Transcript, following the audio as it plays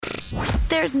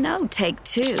There's no take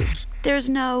two. There's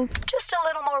no just a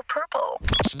little more purple.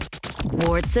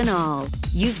 Warts and all,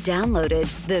 you've downloaded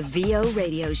the VO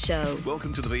Radio Show.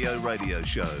 Welcome to the VO Radio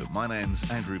Show. My name's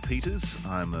Andrew Peters.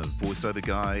 I'm a voiceover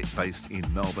guy based in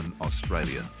Melbourne,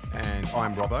 Australia. And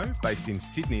I'm Robbo, based in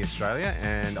Sydney, Australia,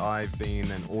 and I've been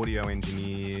an audio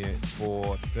engineer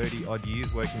for 30-odd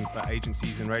years, working for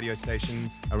agencies and radio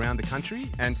stations around the country.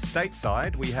 And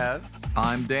stateside, we have...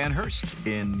 I'm Dan Hurst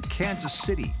in Kansas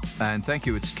City. And thank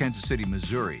you, it's Kansas City,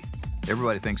 Missouri.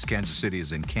 Everybody thinks Kansas City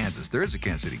is in Kansas. There is a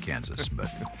Kansas City, Kansas, but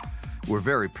we're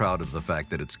very proud of the fact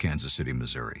that it's Kansas City,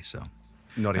 Missouri. So,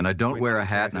 and I don't wear a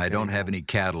hat, and I don't have any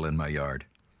cattle in my yard.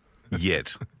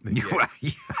 Yet.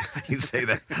 You say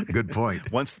that. Good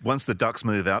point. Once the ducks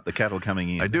move out, the cattle coming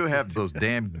in. I do have those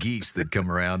damn geese that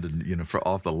come around and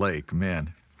off the lake.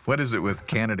 Man, what is it with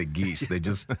Canada geese? They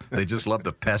just love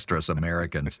to pester us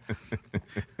Americans.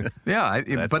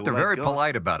 Yeah, but they're very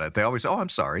polite about it. They always, I'm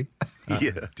sorry.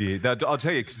 Yeah. Dear. I'll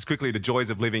tell you just quickly the joys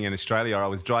of living in Australia. I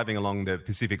was driving along the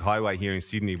Pacific Highway here in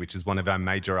Sydney, which is one of our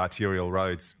major arterial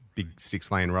roads, big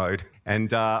 6-lane road.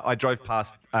 And I drove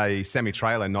past a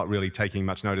semi-trailer, not really taking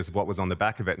much notice of what was on the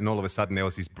back of it. And all of a sudden there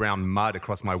was this brown mud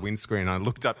across my windscreen. And I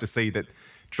looked up to see that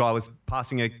I was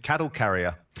passing a cattle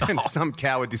carrier. And some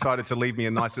cow had decided to leave me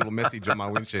a nice little message on my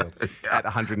windshield at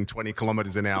 120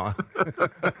 kilometres an hour.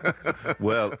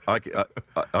 Well,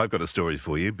 I've got a story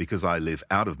for you because I live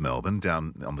out of Melbourne,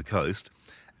 down on the coast,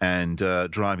 and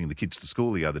driving the kids to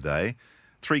school the other day,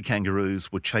 3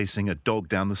 kangaroos were chasing a dog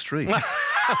down the street.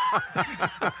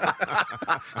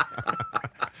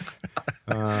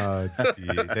 Oh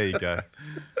dear! There you go.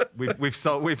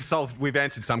 We've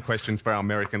answered some questions for our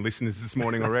American listeners this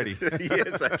morning already.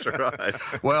 Yes, that's right.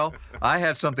 Well, I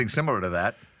have something similar to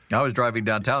that. I was driving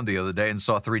downtown the other day and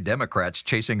saw 3 Democrats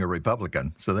chasing a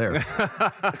Republican. So there.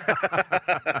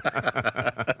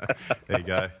 There you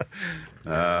go.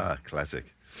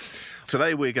 Classic.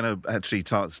 Today we're going to actually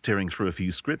start tearing through a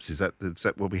few scripts. Is that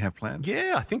what we have planned?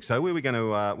 Yeah, I think so. We were going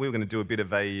to do a bit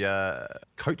of a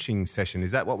coaching session.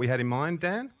 Is that what we had in mind,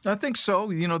 Dan? I think so.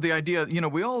 The idea,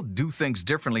 we all do things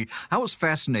differently. I was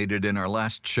fascinated in our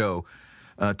last show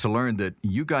to learn that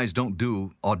you guys don't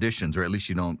do auditions, or at least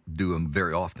you don't do them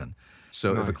very often.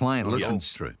 So if a client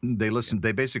listens,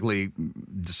 they basically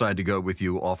decide to go with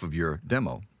you off of your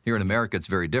demo. Here in America, it's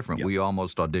very different. Yep.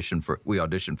 We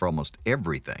audition for almost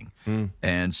everything.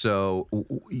 And so,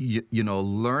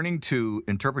 learning to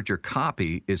interpret your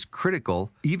copy is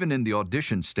critical even in the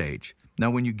audition stage. Now,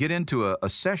 when you get into a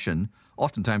session,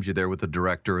 oftentimes you're there with the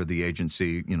director or the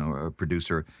agency, or a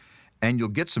producer, and you'll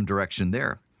get some direction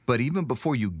there. But even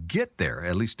before you get there,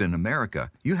 at least in America,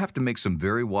 you have to make some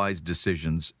very wise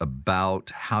decisions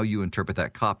about how you interpret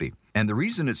that copy. And the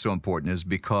reason it's so important is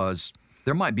because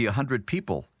there might be 100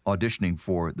 people auditioning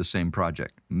for the same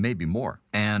project, maybe more.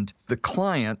 And the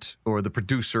client or the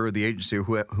producer or the agency or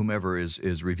whomever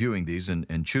is reviewing these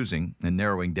and choosing and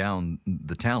narrowing down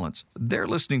the talents, they're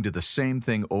listening to the same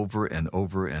thing over and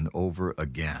over and over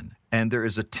again. And there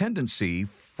is a tendency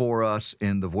for us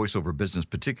in the voiceover business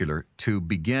particular to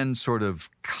begin sort of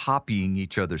copying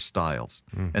each other's styles.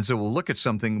 And so we'll look at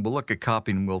something, we'll look at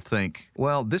copy and we'll think,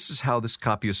 well, this is how this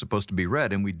copy is supposed to be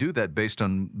read. And we do that based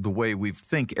on the way we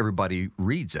think everybody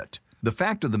reads it. The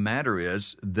fact of the matter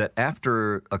is that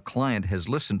after a client has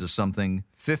listened to something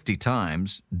 50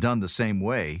 times done the same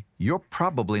way, you're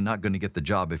probably not going to get the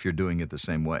job if you're doing it the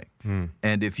same way.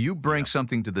 And if you bring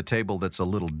something to the table that's a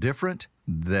little different,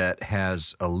 that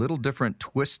has a little different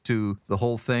twist to the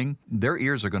whole thing, their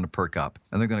ears are going to perk up.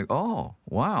 And they're going to go, oh,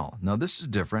 wow, now this is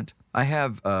different. I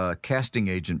have a casting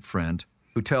agent friend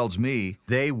who tells me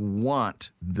they want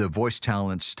the voice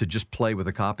talents to just play with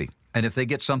a copy. And if they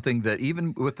get something that,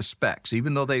 even with the specs,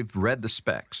 even though they've read the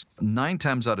specs, 9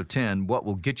 times out of 10, what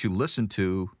will get you listened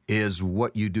to is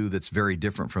what you do that's very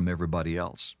different from everybody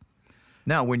else.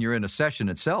 Now, when you're in a session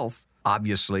itself,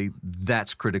 obviously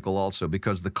that's critical also,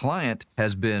 because the client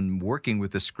has been working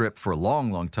with the script for a long,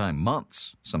 long time,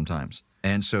 months sometimes.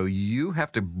 And so you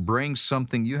have to bring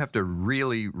something, you have to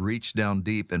really reach down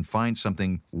deep and find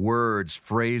something, words,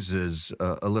 phrases,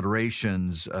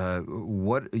 alliterations,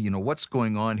 what's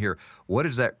going on here? What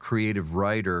is that creative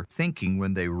writer thinking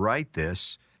when they write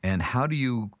this? And how do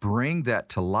you bring that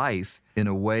to life in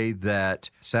a way that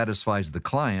satisfies the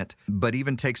client, but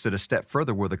even takes it a step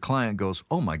further where the client goes,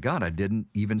 oh my God, I didn't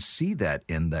even see that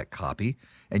in that copy,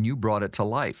 and you brought it to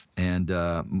life. And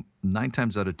 9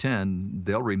 times out of 10,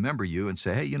 they'll remember you and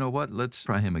say, hey, you know what, let's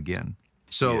try him again.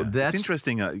 So that's it's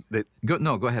interesting that...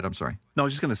 Go ahead, I'm sorry. No, I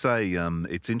was just going to say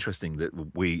it's interesting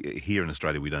that we, here in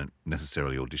Australia, we don't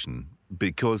necessarily audition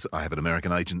because I have an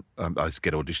American agent, I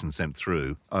get auditions sent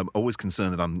through. I'm always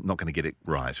concerned that I'm not going to get it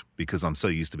right because I'm so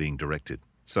used to being directed.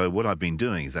 So what I've been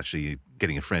doing is actually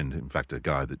getting a friend, in fact, a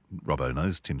guy that Robbo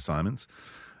knows, Tim Simons.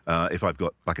 If I've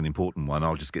got like an important one,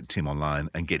 I'll just get Tim online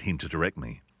and get him to direct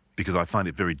me because I find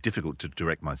it very difficult to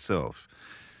direct myself.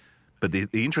 But the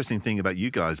interesting thing about you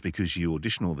guys, because you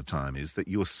audition all the time, is that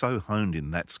you're so honed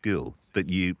in that skill that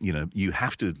you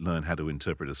have to learn how to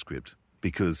interpret a script,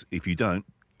 because if you don't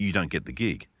get the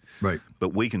gig. Right.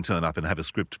 But we can turn up and have a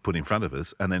script put in front of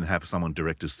us and then have someone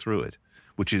direct us through it,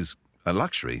 which is a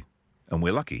luxury, and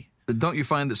we're lucky. Don't you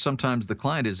find that sometimes the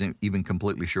client isn't even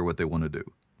completely sure what they want to do?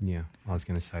 Yeah, I was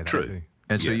going to say that True. too.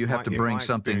 And so you have to bring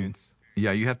something. Experience.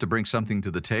 Yeah, you have to bring something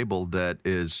to the table that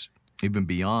is even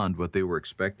beyond what they were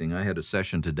expecting. I had a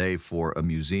session today for a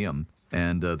museum,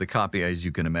 and the copy, as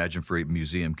you can imagine, for a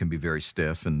museum can be very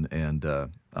stiff, and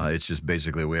it's just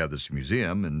basically, we have this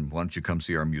museum, and why don't you come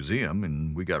see our museum?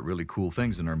 And we got really cool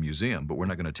things in our museum, but we're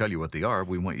not going to tell you what they are.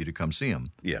 We want you to come see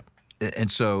them. Yeah.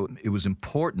 And so it was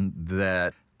important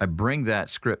that I bring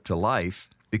that script to life,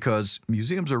 because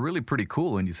museums are really pretty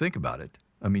cool when you think about it.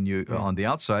 I mean, on the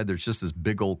outside, there's just this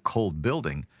big old cold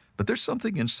building, but there's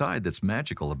something inside that's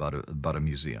magical about a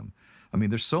museum. I mean,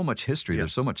 there's so much history,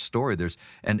 there's so much story,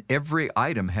 and every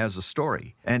item has a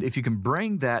story. And if you can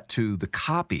bring that to the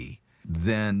copy,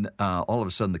 then all of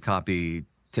a sudden the copy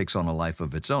takes on a life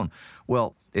of its own.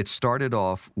 Well, it started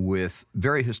off with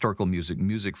very historical music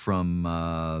from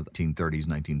 1930s,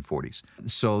 1940s.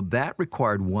 So that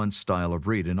required one style of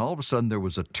read, and all of a sudden there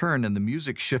was a turn, and the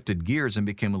music shifted gears and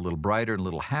became a little brighter and a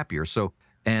little happier. So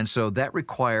that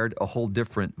required a whole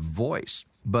different voice.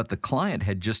 But the client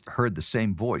had just heard the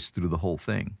same voice through the whole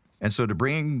thing. And so to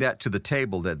bring that to the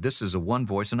table, that this is a one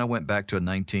voice, and I went back to a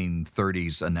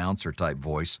 1930s announcer type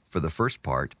voice for the first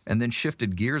part, and then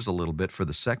shifted gears a little bit for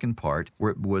the second part,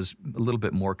 where it was a little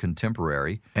bit more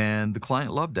contemporary, and the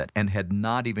client loved that and had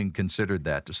not even considered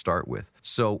that to start with.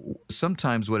 So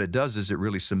sometimes what it does is it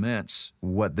really cements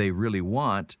what they really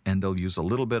want, and they'll use a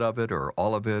little bit of it or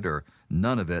all of it or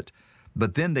none of it,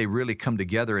 but then they really come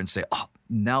together and say, oh,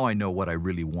 now I know what I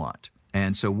really want.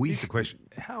 And so Here's a question.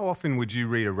 How often would you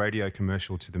read a radio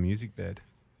commercial to the music bed?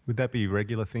 Would that be a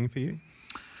regular thing for you?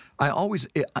 I always,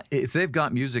 if they've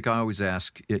got music, I always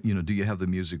ask, do you have the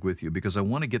music with you? Because I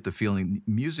want to get the feeling.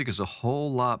 Music is a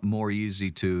whole lot more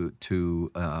easy to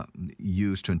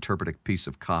use to interpret a piece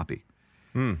of copy.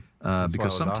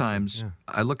 Because sometimes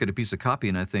I look at a piece of copy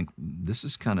and I think, this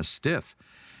is kind of stiff.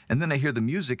 And then I hear the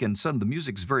music, and suddenly the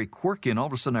music's very quirky, and all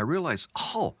of a sudden I realize,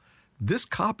 oh, this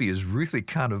copy is really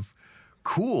kind of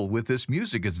cool with this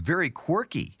music. It's very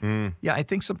quirky. Yeah, I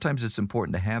think sometimes it's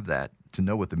important to have that, to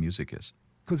know what the music is.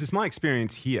 Because it's my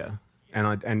experience here,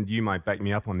 and you might back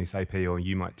me up on this, AP, or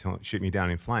you might shoot me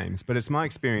down in flames, but it's my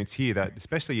experience here that,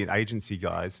 especially in agency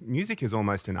guys, music is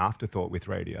almost an afterthought with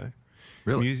radio.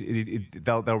 Really?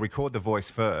 They'll record the voice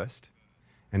first,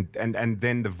 and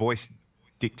then the voice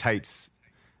dictates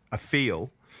a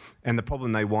feel. And the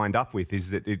problem they wind up with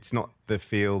is that it's not the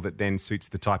feel that then suits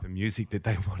the type of music that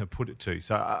they want to put it to.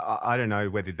 So I don't know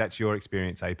whether that's your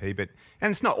experience, AP, and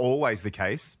it's not always the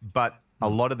case, but a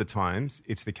lot of the times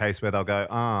it's the case where they'll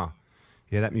go,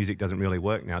 that music doesn't really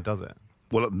work now, does it?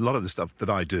 Well, a lot of the stuff that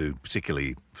I do,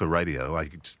 particularly for radio, I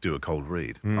just do a cold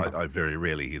read. I very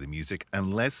rarely hear the music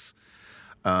unless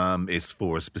it's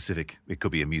for a specific, it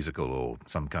could be a musical or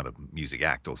some kind of music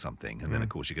act or something, and then of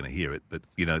course you're going to hear it. But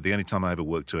the only time I ever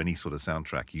work to any sort of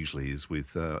soundtrack usually is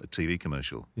with a TV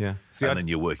commercial. Yeah, then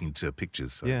you're working to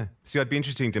pictures. So. Yeah, see, I'd be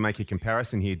interesting to make a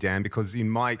comparison here, Dan, because in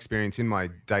my experience, in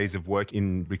my days of work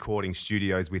in recording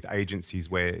studios with agencies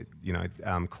where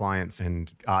clients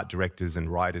and art directors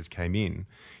and writers came in,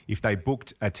 if they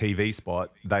booked a TV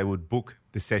spot, they would book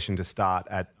the session to start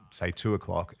at, say, 2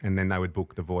 o'clock, and then they would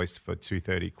book the voice for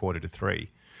 2:30, 2:45.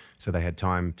 So they had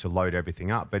time to load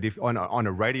everything up. But if on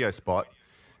a radio spot,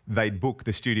 they'd book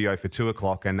the studio for 2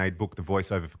 o'clock and they'd book the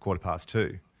voiceover for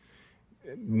 2:15.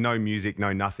 No music,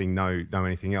 no nothing, no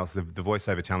anything else. The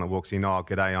voiceover talent walks in, oh,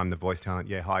 g'day, I'm the voice talent.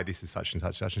 Yeah, hi, this is such and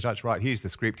such, such and such. Right, here's the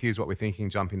script, here's what we're thinking,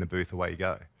 jump in the booth, away you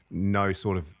go. No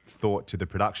sort of thought to the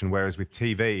production. Whereas with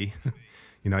TV,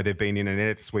 they've been in an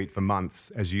edit suite for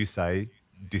months, as you say,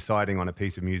 deciding on a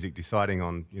piece of music, deciding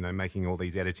on, making all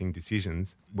these editing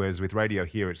decisions. Whereas with radio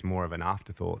here, it's more of an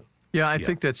afterthought. Yeah, I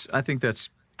think that's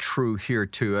true here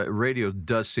too. Radio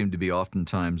does seem to be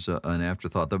oftentimes an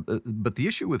afterthought. But the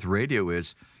issue with radio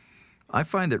is, I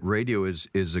find that radio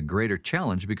is a greater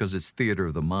challenge because it's theater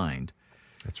of the mind.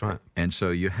 That's right. And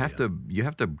so you have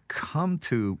to come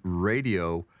to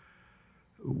radio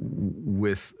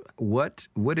with what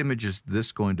image is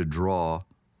this going to draw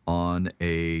on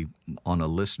a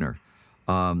listener.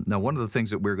 Now, one of the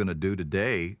things that we're going to do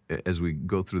today, as we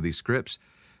go through these scripts,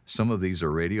 some of these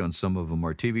are radio and some of them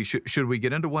are TV. Should we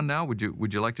get into one now? Would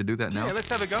you like to do that now? Yeah, let's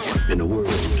have a go.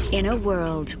 In a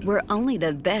world where only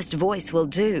the best voice will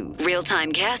do,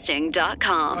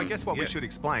 realtimecasting.com. I guess what we should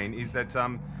explain is that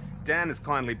Dan has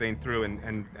kindly been through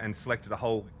and selected a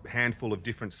whole handful of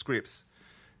different scripts.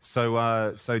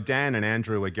 So Dan and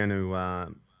Andrew are going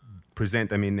to present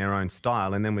them in their own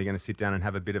style, and then we're going to sit down and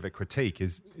have a bit of a critique.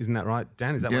 Isn't that right,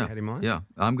 Dan? Is that what you had in mind? Yeah.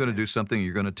 I'm going to do something,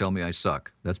 you're going to tell me I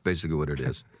suck. That's basically what it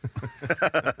is.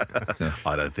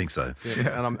 I don't think so.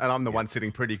 Yeah, and I'm the one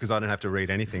sitting pretty because I don't have to read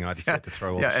anything. I just get to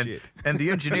throw all shit. And the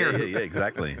engineer... Yeah,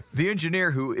 exactly. The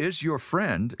engineer who is your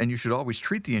friend, and you should always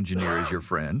treat the engineer as your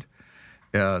friend,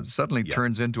 suddenly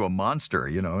turns into a monster,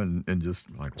 and just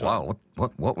like, wow,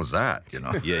 what was that,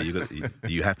 Yeah,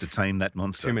 you have to tame that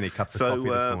monster. Too many cups of coffee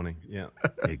this morning. Yeah,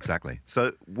 exactly.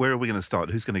 So where are we going to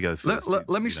start? Who's going to go first?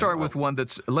 Let me start with one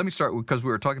because we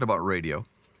were talking about radio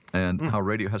and how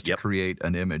radio has to create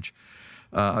an image.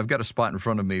 I've got a spot in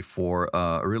front of me for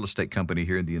a real estate company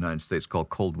here in the United States called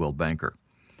Coldwell Banker.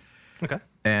 Okay.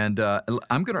 And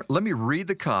let me read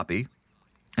the copy.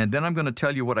 And then I'm going to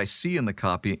tell you what I see in the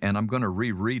copy, and I'm going to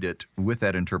reread it with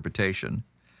that interpretation.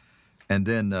 And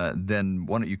then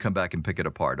why don't you come back and pick it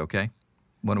apart, okay?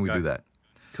 Why don't we do that?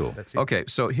 Cool. That's it. Okay,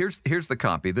 so here's the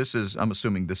copy. I'm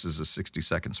assuming this is a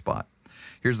 60-second spot.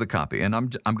 Here's the copy, and I'm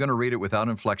going to read it without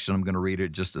inflection. I'm going to read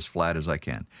it just as flat as I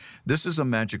can. This is a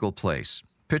magical place.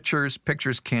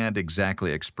 Pictures can't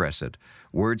exactly express it.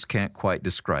 Words can't quite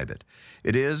describe it.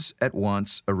 It is at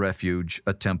once a refuge,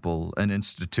 a temple, an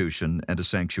institution, and a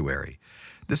sanctuary.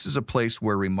 This is a place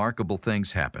where remarkable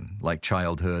things happen, like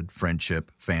childhood, friendship,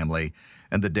 family,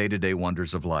 and the day-to-day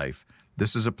wonders of life.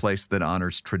 This is a place that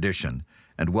honors tradition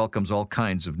and welcomes all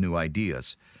kinds of new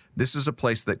ideas. This is a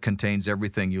place that contains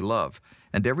everything you love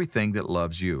and everything that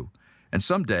loves you. And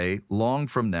someday, long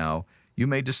from now, you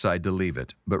may decide to leave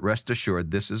it, but rest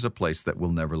assured this is a place that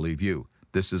will never leave you.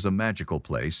 This is a magical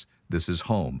place. This is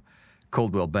home.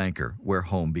 Coldwell Banker, where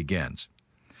home begins.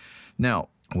 Now,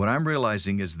 what I'm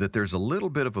realizing is that there's a little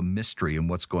bit of a mystery in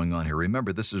what's going on here.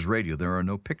 Remember, this is radio. There are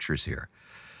no pictures here.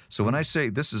 So when I say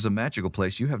this is a magical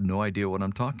place, you have no idea what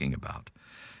I'm talking about.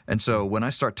 And so when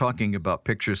I start talking about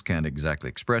pictures can't exactly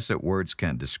express it, words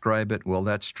can't describe it, well,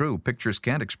 that's true. Pictures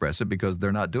can't express it because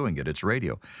they're not doing it. It's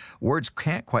radio. Words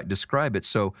can't quite describe it.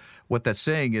 So what that's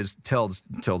saying is tells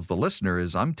the listener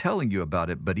is I'm telling you about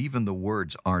it, but even the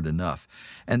words aren't enough.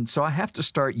 And so I have to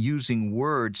start using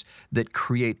words that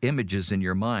create images in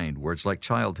your mind, words like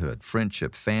childhood,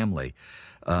 friendship, family,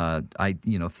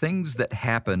 things that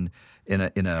happen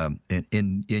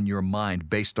in your mind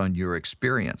based on your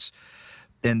experience.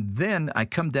 And then I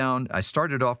come down, I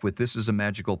started off with this is a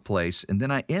magical place, and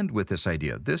then I end with this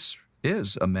idea. This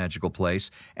is a magical place,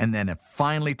 and then I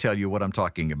finally tell you what I'm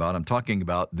talking about. I'm talking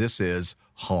about this is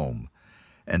home.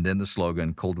 And then the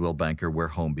slogan, Coldwell Banker, where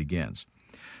home begins.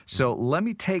 So let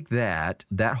me take that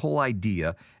whole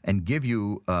idea, and give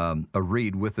you a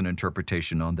read with an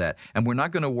interpretation on that. And we're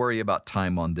not going to worry about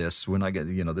time on this. We're not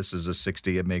going this is a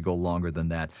 60. It may go longer than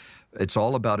that. It's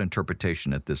all about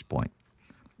interpretation at this point.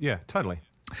 Yeah, totally.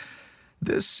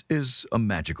 This is a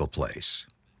magical place.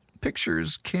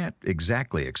 Pictures can't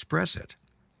exactly express it.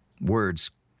 Words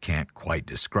can't quite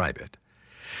describe it.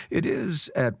 It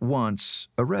is at once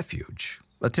a refuge,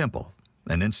 a temple,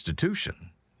 an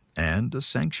institution, and a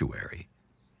sanctuary.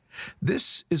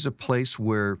 This is a place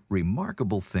where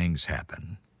remarkable things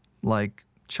happen, like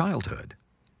childhood,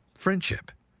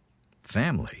 friendship,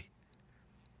 family,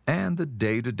 and the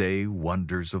day-to-day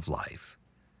wonders of life.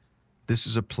 This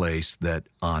is a place that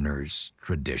honors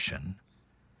tradition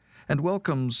and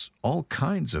welcomes all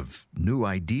kinds of new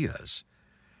ideas.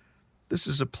 This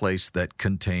is a place that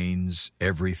contains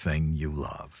everything you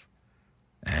love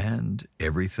and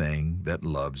everything that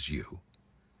loves you.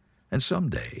 And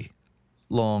someday,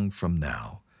 long from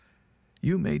now,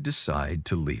 you may decide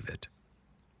to leave it.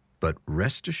 But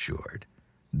rest assured,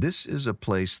 this is a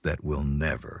place that will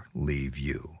never leave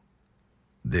you.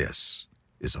 This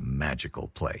is a magical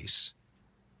place.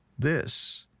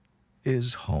 This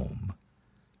is home.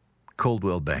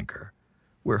 Coldwell Banker,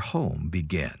 where home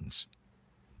begins.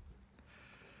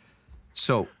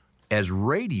 So, as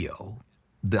radio,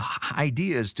 the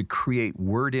idea is to create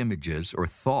word images or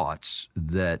thoughts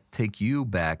that take you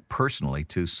back personally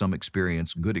to some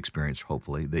experience, good experience,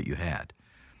 hopefully, that you had.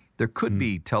 There could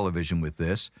be television with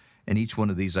this, and each one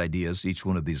of these ideas, each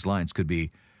one of these lines could be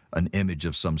an image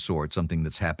of some sort, something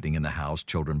that's happening in the house,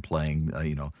 children playing,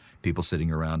 people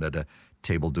sitting around at a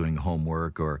table doing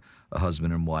homework, or a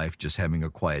husband and wife just having a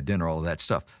quiet dinner, all of that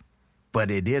stuff. But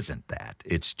it isn't that.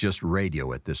 It's just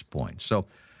radio at this point. So,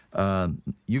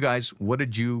 you guys, what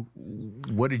did you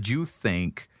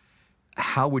think?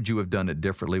 How would you have done it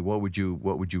differently? What would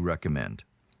you recommend?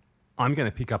 I'm going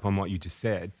to pick up on what you just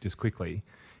said, just quickly.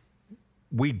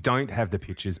 We don't have the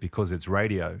pictures because it's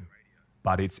radio,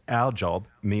 but it's our job,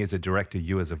 me as a director,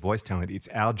 you as a voice talent, it's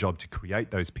our job to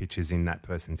create those pictures in that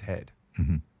person's head.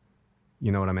 Mm-hmm.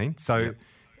 You know what I mean? So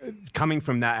coming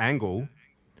from that angle,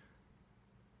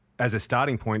 as a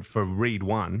starting point for read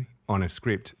one on a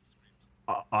script,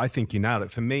 I think you nailed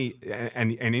it. For me,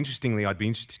 and interestingly, I'd be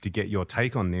interested to get your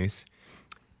take on this.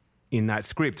 In that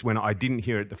script, when I didn't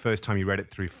hear it the first time you read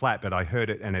it through flat, but I heard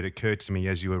it and it occurred to me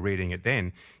as you were reading it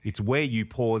then, it's where you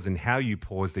pause and how you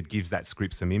pause that gives that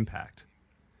script some impact.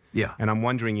 Yeah. And I'm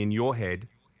wondering, in your head,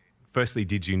 firstly,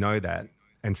 did you know that?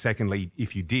 And secondly,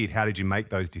 if you did, how did you make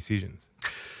those decisions?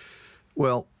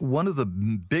 Well, one of the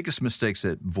biggest mistakes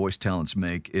that voice talents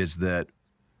make is that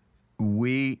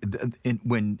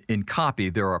in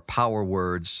copy, there are power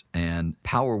words, and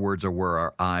power words are where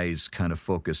our eyes kind of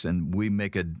focus, and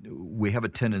we have a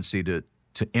tendency to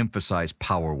emphasize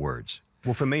power words.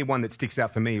 Well, for me, one that sticks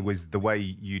out for me was the way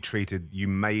you treated "you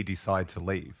may decide to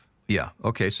leave." Yeah.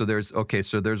 Okay. So there's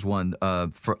one.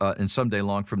 And someday,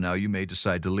 long from now, you may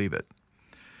decide to leave it.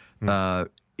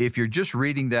 If you're just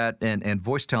reading that, and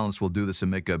voice talents will do this and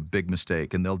make a big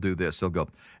mistake, and they'll do this. They'll go,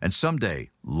 and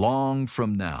someday, long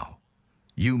from now,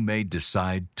 you may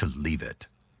decide to leave it.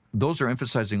 Those are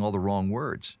emphasizing all the wrong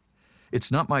words. It's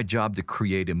not my job to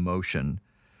create emotion.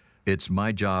 It's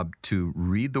my job to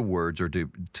read the words, or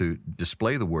to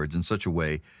display the words in such a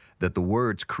way that the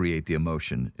words create the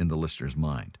emotion in the listener's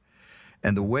mind.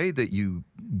 And the way that you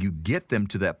get them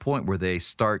to that point where they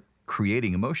start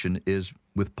creating emotion is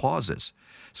with pauses.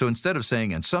 So instead of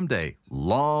saying, and someday,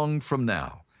 long from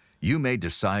now, you may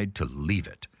decide to leave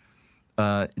it,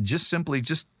 just simply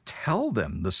tell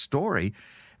them the story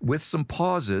with some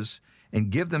pauses and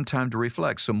give them time to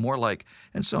reflect. So more like,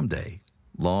 and someday,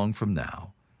 long from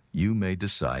now, you may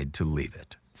decide to leave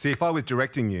it. See, if I was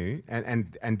directing you,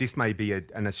 and this may be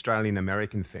an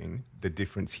Australian-American thing, the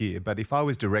difference here, but if I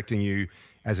was directing you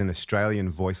as an Australian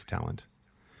voice talent,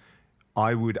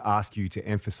 I would ask you to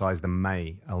emphasize the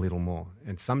may a little more.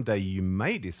 And someday you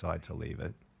may decide to leave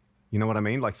it. You know what I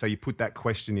mean? Like, so you put that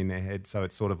question in their head, so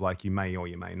it's sort of like you may or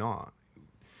you may not.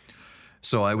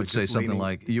 So I would say something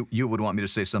like, you would want me to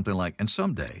say something like, and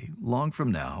someday, long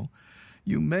from now,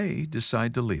 you may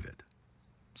decide to leave it.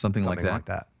 Something like that? Something like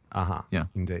that. Uh-huh. Yeah.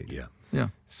 Indeed. Yeah.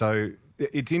 So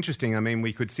it's interesting. I mean,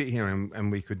 we could sit here and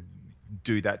we could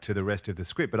do that to the rest of the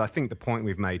script, but I think the point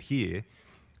we've made here,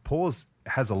 pause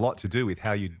has a lot to do with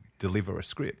how you deliver a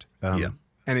script.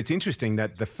 And it's interesting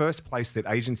that the first place that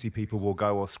agency people will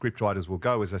go, or script writers will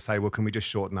go, is they say, well, can we just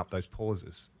shorten up those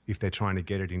pauses if they're trying to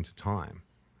get it into time?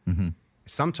 Mm-hmm.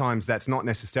 Sometimes that's not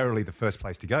necessarily the first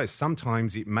place to go.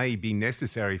 Sometimes it may be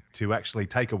necessary to actually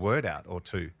take a word out or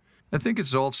two. I think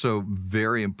it's also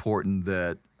very important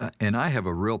that, and I have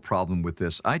a real problem with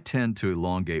this, I tend to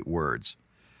elongate words.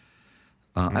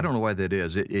 I don't know why that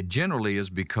is. It generally is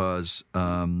because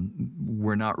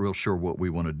we're not real sure what we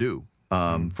want to do.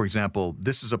 For example,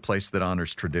 this is a place that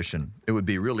honors tradition. It would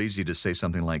be real easy to say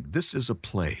something like, this is a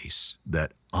place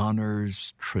that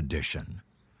honors tradition.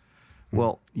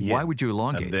 Well, why would you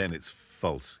elongate? And then it's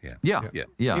false. Yeah.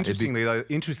 Interestingly,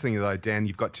 though, Dan,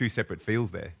 you've got two separate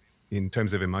feels there in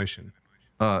terms of emotion.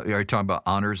 Are you talking about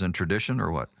honors and tradition, or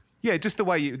what? Yeah, just the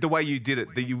way you did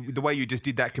it, the way you just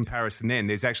did that comparison. Then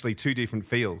there's actually two different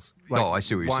feels. Like, I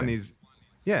see what you're saying. One is,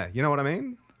 you know what I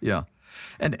mean? Yeah,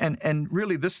 and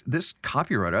really, this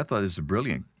copywriter, I thought it was a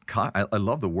brilliant. I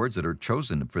love the words that are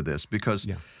chosen for this, because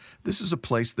this is a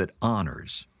place that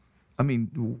honors. I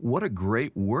mean, what a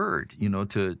great word,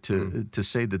 to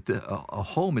say that a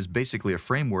home is basically a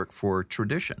framework for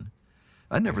tradition.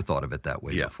 I never thought of it that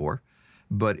way before,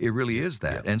 but it really is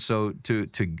that. And so to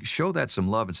show that some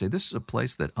love and say, this is a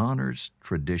place that honors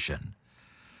tradition.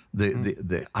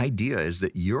 The idea is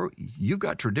that you've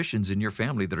got traditions in your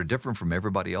family that are different from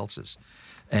everybody else's.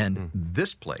 And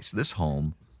this place, this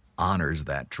home, honors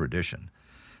that tradition.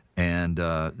 And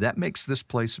that makes this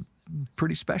place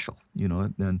pretty special,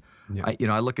 And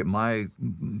I look at my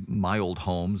old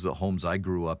homes, the homes I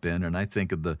grew up in, and I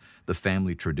think of the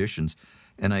family traditions.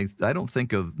 And I don't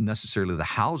think of necessarily the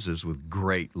houses with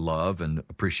great love and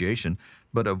appreciation,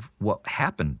 but of what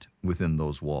happened within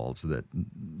those walls that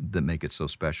make it so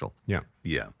special. Yeah.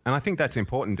 And I think that's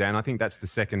important, Dan. I think that's the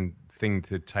second thing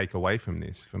to take away from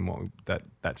this, from what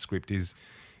that script is,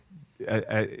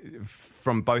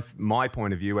 from both my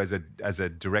point of view as a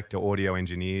director, audio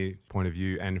engineer point of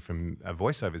view, and from a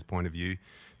voiceover's point of view,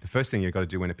 the first thing you've got to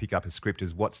do when you pick up a script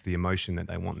is what's the emotion that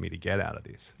they want me to get out of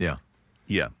this. Yeah.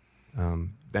 Yeah.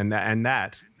 And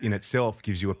that in itself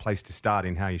gives you a place to start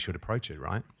in how you should approach it,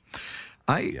 right?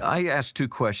 I ask two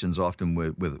questions often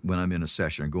with when I'm in a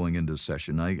session or going into a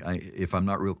session. If I'm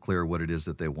not real clear what it is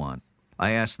that they want,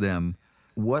 I ask them,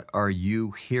 what are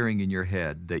you hearing in your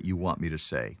head that you want me to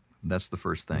say? That's the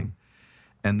first thing.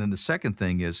 And then the second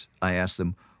thing is I ask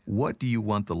them, what do you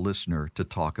want the listener to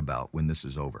talk about when this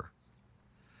is over?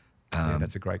 Yeah,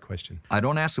 that's a great question. I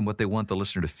don't ask them what they want the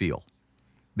listener to feel,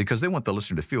 because they want the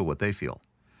listener to feel what they feel.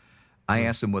 I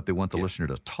ask them what they want the listener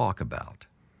to talk about.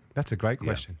 That's a great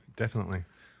question, definitely.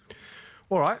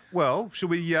 All right, well, should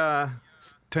we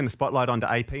turn the spotlight on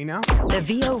to AP now? The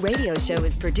VO Radio Show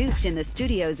is produced in the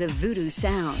studios of Voodoo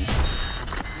Sound.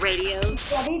 Radio,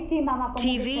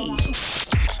 TV,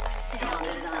 sound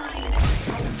design.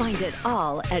 Find it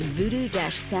all at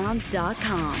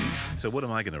voodoo-sounds.com. So what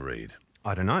am I going to read?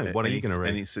 I don't know. What are you going to read?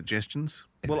 Any suggestions?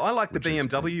 Well, I like the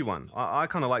BMW one. I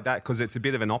kind of like that because it's a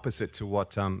bit of an opposite to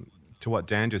what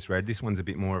Dan just read. This one's a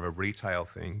bit more of a retail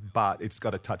thing, but it's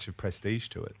got a touch of prestige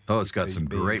to it. Oh, it's got some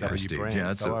great BMW prestige. brand.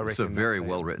 Yeah, it's a very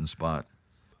well-written spot.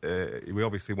 We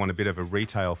obviously want a bit of a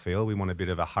retail feel. We want a bit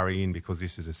of a hurry in because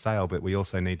this is a sale, but we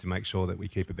also need to make sure that we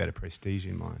keep a better prestige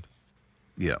in mind.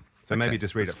 Yeah. So maybe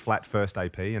just read it flat first,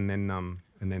 AP, and then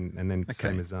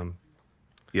same as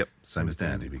Yep, same as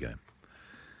Dan. Here we go.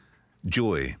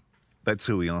 Joy. That's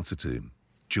who we answer to.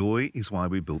 Joy is why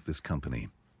we built this company.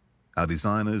 Our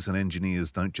designers and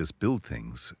engineers don't just build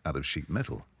things out of sheet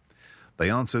metal.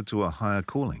 They answer to a higher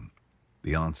calling.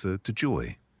 The answer to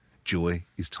joy. Joy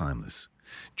is timeless.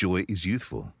 Joy is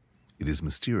youthful. It is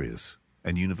mysterious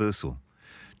and universal.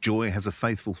 Joy has a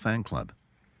faithful fan club.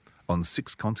 On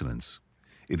 6 continents,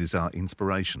 it is our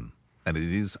inspiration, and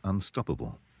it is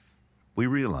unstoppable. We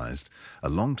realized a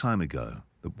long time ago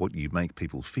that what you make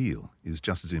people feel is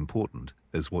just as important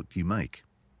as what you make.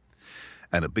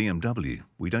 And at BMW,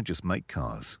 we don't just make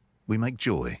cars, we make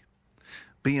joy.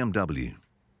 BMW,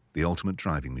 the ultimate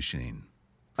driving machine.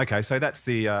 Okay, so that's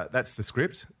the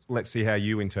script. Let's see how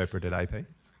you interpret it, AP.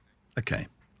 Okay.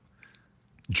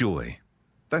 Joy.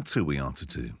 That's who we answer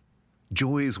to.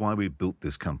 Joy is why we built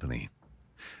this company.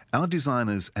 Our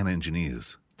designers and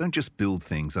engineers don't just build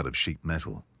things out of sheet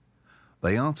metal.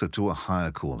 They answer to a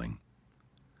higher calling.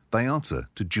 They answer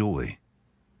to joy.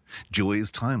 Joy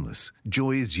is timeless.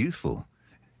 Joy is youthful.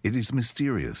 It is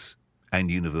mysterious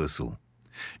and universal.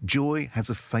 Joy has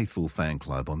a faithful fan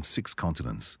club on 6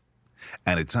 continents.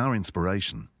 And it's our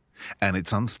inspiration. And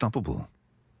it's unstoppable.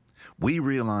 We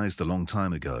realized a long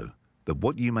time ago that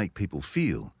what you make people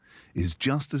feel is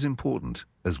just as important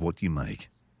as what you make.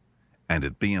 And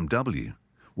at BMW,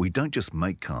 we don't just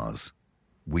make cars,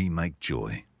 we make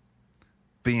joy.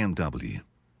 BMW,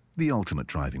 the ultimate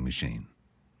driving machine.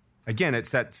 Again,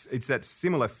 it's that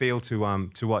similar feel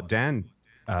to what Dan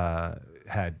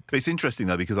had. It's interesting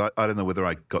though, because I don't know whether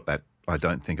I got that. I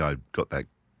don't think I got that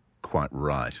quite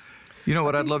right. You know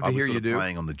what I'd love to hear you do?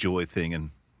 Playing on the joy thing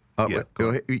and.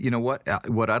 You know what?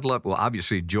 What I'd love. Well,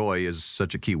 obviously, joy is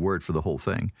such a key word for the whole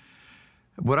thing.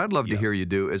 What I'd love to hear you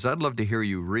do is I'd love to hear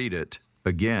you read it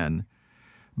again,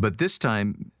 but this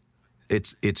time,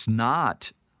 it's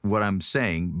not what I'm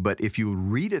saying. But if you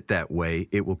read it that way,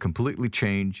 it will completely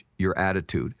change your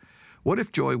attitude. What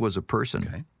if joy was a person?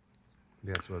 Okay.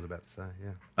 Yeah, that's what I was about to say,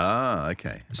 yeah. Ah,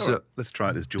 okay. So right. Let's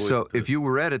try it as joy. So if you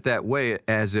read it that way,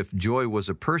 as if joy was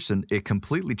a person, it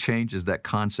completely changes that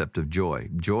concept of joy.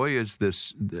 Joy is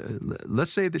this,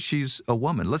 let's say that she's a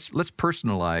woman. Let's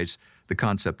personalize the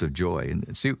concept of joy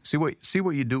and see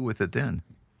what you do with it then.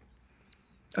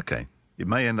 Okay. It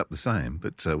may end up the same,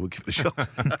 but we'll give it a shot.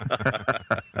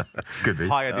 Could be.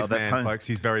 Hire this man, folks.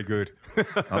 He's very good.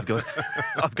 I've got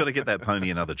to get that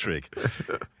pony another trick.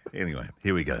 Anyway,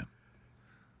 here we go.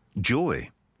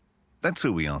 Joy. That's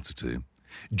who we answer to.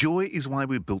 Joy is why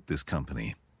we built this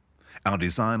company. Our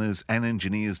designers and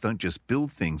engineers don't just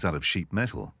build things out of sheet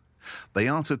metal. They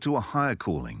answer to a higher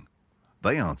calling.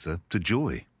 They answer to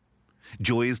joy.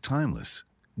 Joy is timeless.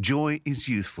 Joy is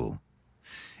youthful.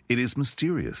 It is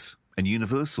mysterious and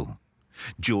universal.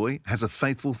 Joy has a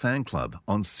faithful fan club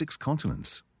on 6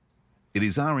 continents. It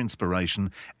is our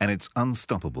inspiration and it's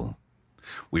unstoppable.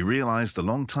 We realized a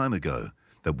long time ago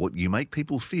that what you make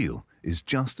people feel is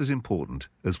just as important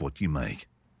as what you make.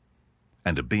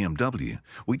 And at BMW,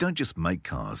 we don't just make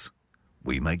cars,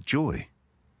 we make joy.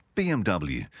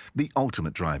 BMW, the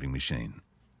ultimate driving machine.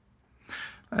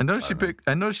 I noticed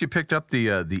you picked up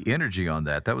the energy on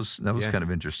that. That was Yes. kind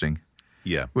of interesting.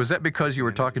 Yeah. Was that because you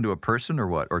were talking to a person or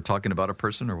what? Or talking about a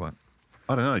person or what?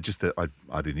 I don't know, just that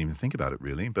I didn't even think about it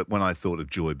really. But when I thought of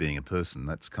joy being a person,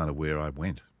 that's kind of where I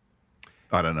went.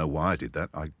 I don't know why I did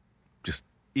that. I just...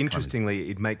 Interestingly,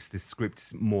 it makes the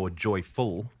script more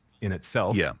joyful in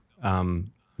itself. Yeah.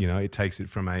 It takes it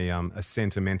from a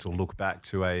sentimental look back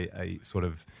to a sort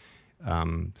of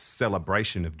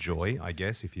celebration of joy, I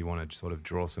guess, if you want to sort of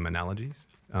draw some analogies.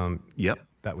 Yep.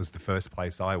 That was the first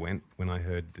place I went when I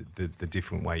heard the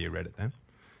different way you read it then.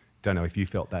 Don't know if you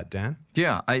felt that, Dan?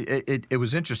 Yeah, it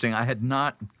was interesting. I had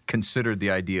not considered the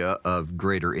idea of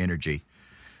greater energy.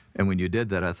 And when you did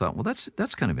that, I thought, well,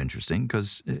 that's kind of interesting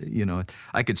because,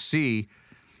 I could see,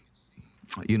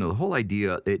 the whole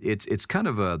idea, it's kind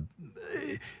of a,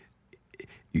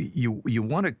 you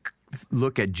want to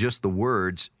look at just the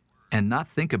words and not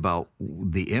think about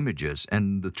the images.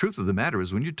 And the truth of the matter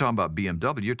is when you're talking about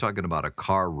BMW, you're talking about a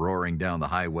car roaring down the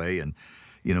highway and,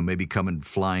 maybe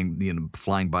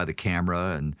flying by the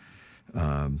camera and,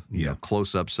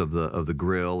 close-ups of the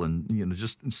grill and,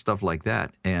 just stuff like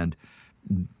that. And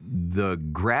the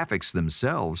graphics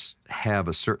themselves have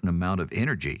a certain amount of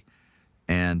energy.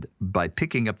 And by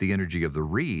picking up the energy of the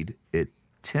read, it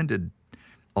tended,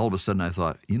 all of a sudden I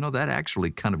thought, that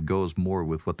actually kind of goes more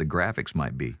with what the graphics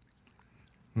might be.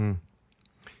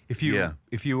 If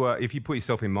you put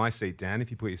yourself in my seat, Dan, if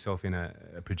you put yourself in a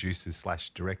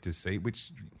producer's/director's seat,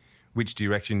 which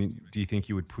direction do you think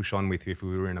you would push on with if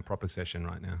we were in a proper session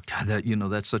right now? God,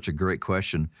 that's such a great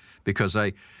question because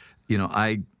I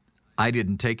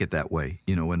didn't take it that way.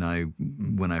 When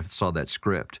I saw that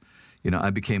script, I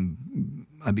became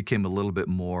a little bit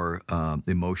more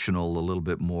emotional, a little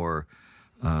bit more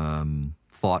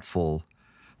thoughtful.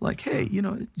 Like, hey,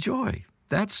 joy.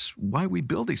 That's why we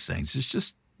build these things. It's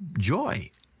just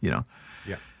joy, Yeah.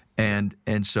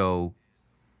 And so,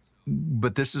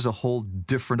 but this is a whole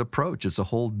different approach. It's a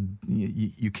whole.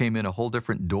 You came in a whole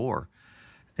different door,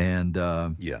 and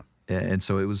Yeah. And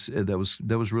so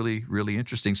that was really, really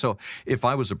interesting. So if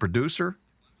I was a producer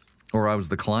or I was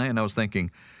the client, I was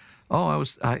thinking,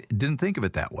 I didn't think of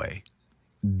it that way.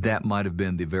 That might have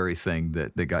been the very thing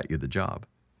that got you the job.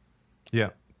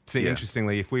 Yeah. See, Yeah.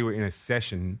 interestingly, if we were in a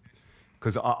session,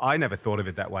 because I never thought of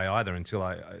it that way either until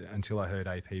I heard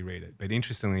AP read it. But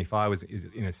interestingly, if I was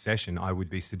in a session, I would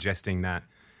be suggesting that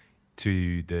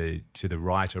to the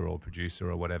writer or producer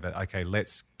or whatever, okay,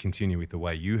 let's continue with the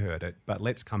way you heard it, but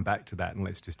let's come back to that and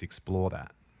let's just explore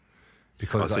that.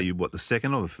 Because the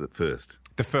second or the first?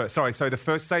 The first, sorry. So the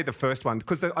first one,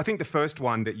 because I think the first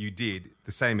one that you did,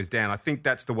 the same as Dan, I think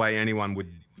that's the way anyone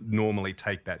would normally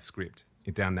take that script,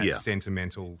 down that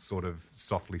sentimental sort of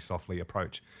softly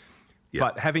approach. Yeah.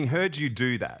 But having heard you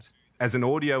do that, as an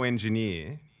audio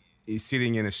engineer, is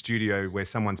sitting in a studio where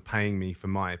someone's paying me for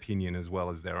my opinion as well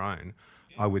as their own,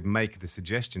 I would make the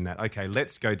suggestion that, okay,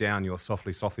 let's go down your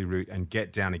softly route and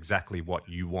get down exactly what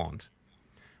you want.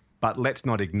 But let's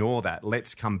not ignore that.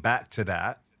 Let's come back to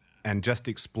that and just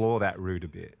explore that route a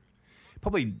bit.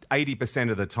 Probably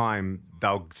 80% of the time,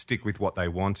 they'll stick with what they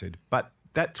wanted. But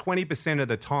that 20% of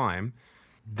the time,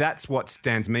 that's what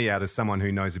stands me out as someone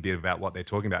who knows a bit about what they're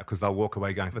talking about, because they'll walk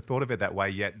away going, I never thought of it that way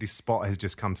yet. This spot has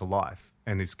just come to life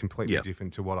and is completely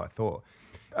different to what I thought.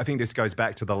 I think this goes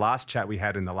back to the last chat we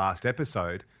had in the last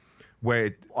episode,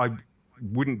 where I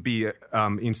wouldn't be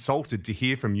insulted to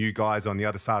hear from you guys on the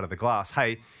other side of the glass,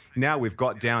 hey, now we've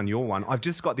got down your one. I've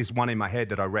just got this one in my head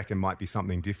that I reckon might be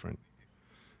something different.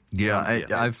 Yeah,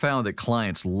 I've found that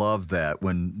clients love that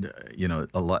when,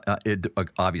 a lot.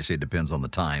 Obviously, it depends on the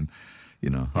time,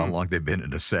 how long they've been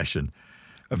in a session.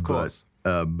 Of course.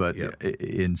 But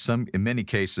in many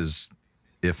cases,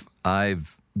 if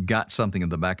I've got something in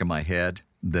the back of my head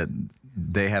that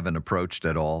they haven't approached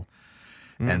at all,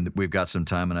 and we've got some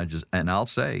time, and I'll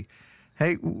say,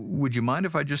 hey, would you mind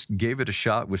if I just gave it a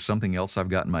shot with something else I've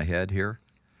got in my head here?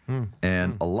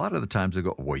 And a lot of the times they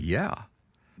go, well, yeah.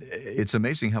 It's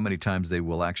amazing how many times they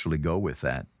will actually go with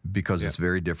that because it's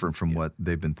very different from what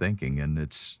they've been thinking, and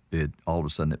it all of a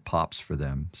sudden it pops for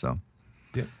them. So,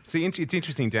 yeah. See, it's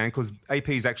interesting, Dan, because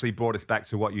AP's actually brought us back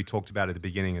to what you talked about at the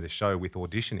beginning of the show with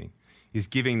auditioning, is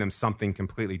giving them something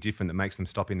completely different that makes them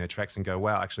stop in their tracks and go,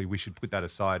 wow, actually, we should put that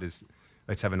aside as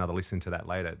let's have another listen to that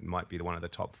later. It might be one of the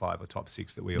top 5 or top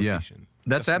 6 that we audition.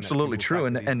 That's absolutely true.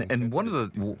 And one of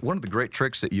the great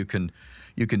tricks that you can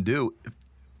do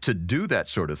to do that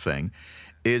sort of thing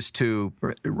is to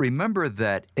remember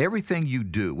that everything you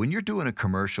do, when you're doing a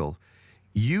commercial,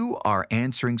 you are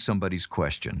answering somebody's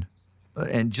question.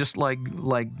 And just like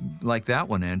that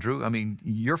one, Andrew, I mean,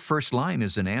 your first line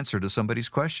is an answer to somebody's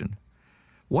question.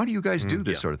 Why do you guys do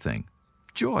this sort of thing?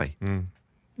 Joy.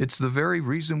 It's the very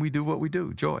reason we do what we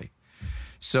do, joy.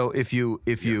 So if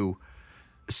you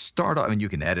start off, I mean, you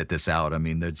can edit this out. I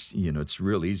mean, that's, it's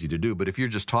real easy to do. But if you're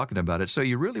just talking about it, so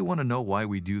you really want to know why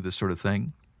we do this sort of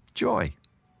thing? Joy.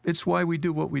 It's why we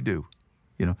do what we do,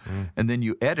 And then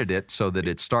you edit it so that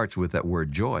it starts with that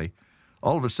word joy.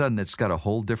 All of a sudden, it's got a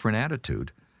whole different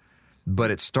attitude.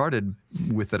 But it started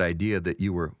with that idea that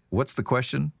you were, what's the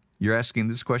question? You're asking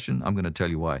this question? I'm going to tell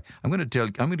you why. I'm going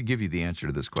to give you the answer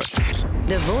to this question.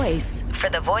 The voice for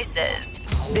the voices.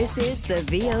 This is the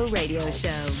VO Radio Show.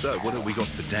 So, what have we got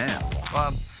for Dan?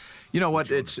 You know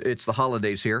what? It's the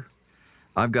holidays here.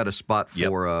 I've got a spot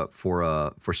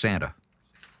for Santa.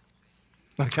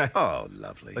 Okay. Oh,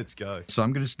 lovely. Let's go. So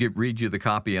I'm going to read you the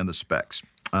copy and the specs.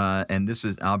 And this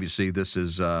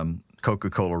is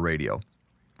Coca-Cola Radio.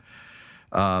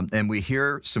 And we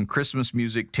hear some Christmas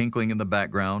music tinkling in the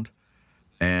background,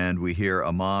 and we hear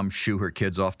a mom shoo her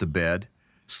kids off to bed.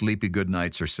 Sleepy good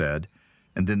nights are said.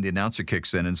 And then the announcer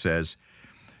kicks in and says,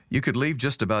 you could leave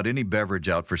just about any beverage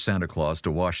out for Santa Claus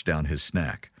to wash down his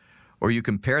snack. Or you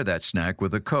can pair that snack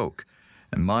with a Coke.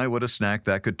 And my, what a snack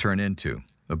that could turn into.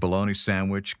 A bologna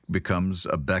sandwich becomes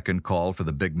a beck and call for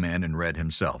the big man in red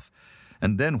himself.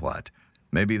 And then what?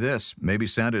 Maybe this. Maybe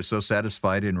Santa is so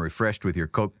satisfied and refreshed with your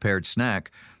Coke-paired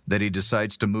snack that he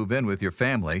decides to move in with your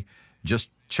family. Just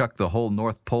chuck the whole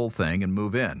North Pole thing and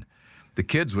move in. The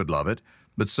kids would love it,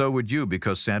 but so would you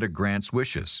because Santa grants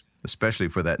wishes, especially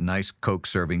for that nice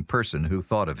Coke-serving person who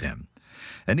thought of him.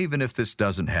 And even if this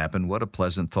doesn't happen, what a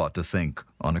pleasant thought to think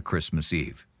on a Christmas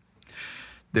Eve.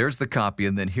 There's the copy,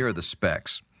 and then here are the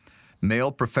specs.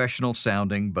 Male professional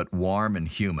sounding, but warm and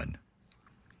human.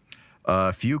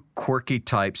 A few quirky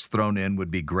types thrown in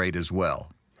would be great as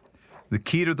well. The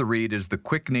key to the read is the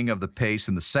quickening of the pace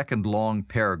in the second long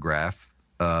paragraph,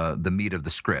 the meat of the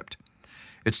script.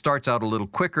 It starts out a little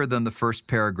quicker than the first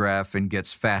paragraph and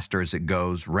gets faster as it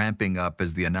goes, ramping up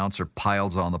as the announcer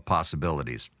piles on the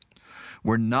possibilities.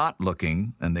 We're not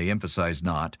looking, and they emphasize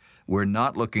not, we're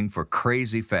not looking for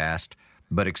crazy fast,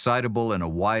 but excitable in a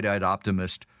wide-eyed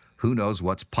optimist, who knows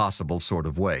what's possible sort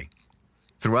of way.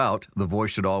 Throughout, the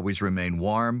voice should always remain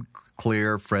warm,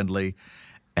 clear, friendly,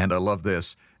 and I love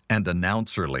this, and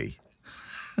announcerly.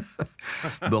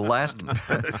 The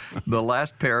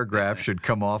last paragraph should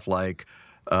come off like,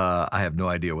 I have no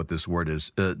idea what this word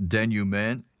is,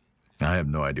 denouement? I have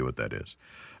no idea what that is.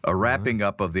 A wrapping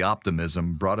up of the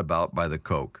optimism brought about by the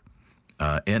Coke.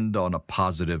 End on a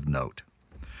positive note.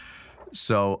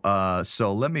 So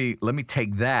let me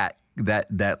take that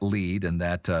lead and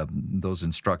those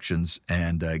instructions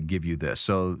and give you this.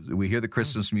 So we hear the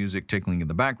Christmas music tickling in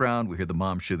the background. We hear the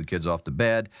mom shoo the kids off to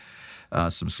bed,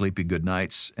 some sleepy good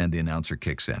nights, and the announcer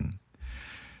kicks in.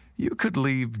 You could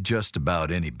leave just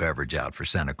about any beverage out for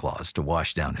Santa Claus to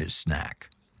wash down his snack.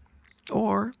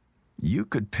 Or you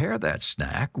could pair that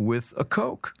snack with a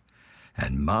Coke.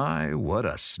 And my, what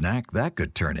a snack that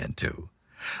could turn into.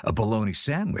 A bologna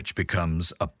sandwich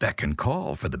becomes a beck and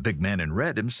call for the big man in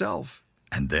red himself.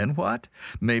 And then what?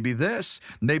 Maybe this.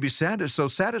 Maybe Santa's so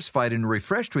satisfied and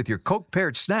refreshed with your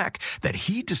Coke-paired snack that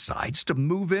he decides to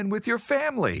move in with your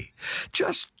family.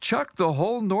 Just chuck the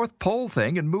whole North Pole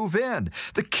thing and move in.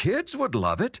 The kids would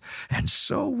love it, and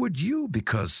so would you,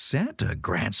 because Santa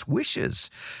grants wishes,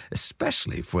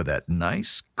 especially for that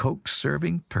nice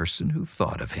Coke-serving person who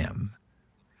thought of him.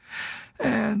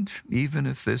 And even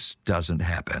if this doesn't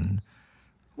happen,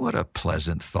 what a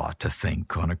pleasant thought to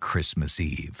think on a Christmas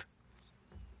Eve.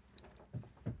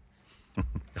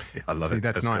 I love it.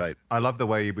 That's nice. Great. I love the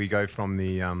way we go from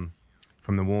the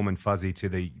warm and fuzzy to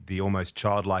the almost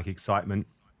childlike excitement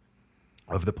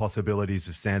of the possibilities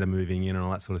of Santa moving in and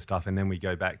all that sort of stuff, and then we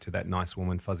go back to that nice warm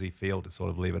and fuzzy feel to sort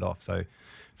of leave it off. So,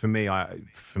 for me,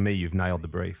 you've nailed the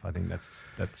brief. I think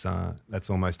that's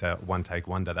almost a one-take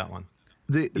wonder. That one.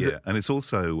 And it's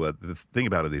also, the thing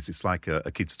about it is it's like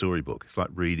a kid's storybook. It's like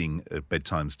reading a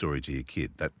bedtime story to your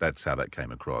kid. That's how that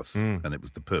came across. And it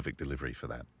was the perfect delivery for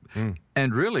that.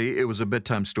 And really, it was a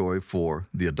bedtime story for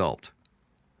the adult.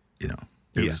 You know,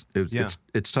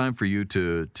 it's time for you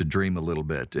to dream a little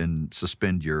bit and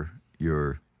suspend your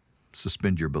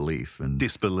belief and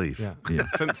disbelief. Yeah.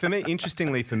 For me,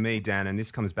 interestingly, Dan, and this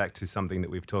comes back to something that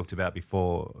we've talked about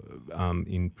before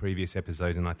in previous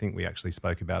episodes, and I think we actually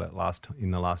spoke about it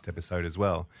in the last episode as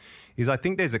well, is I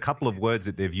think there's a couple of words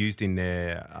that they've used in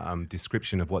their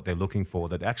description of what they're looking for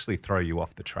that actually throw you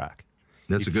off the track.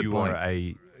 That's a good point.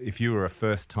 If you were a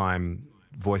first-time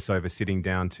voiceover sitting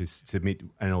down to submit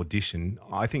an audition,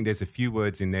 I think there's a few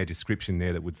words in their description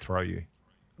there that would throw you.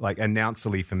 Like,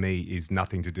 announcerly for me is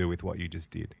nothing to do with what you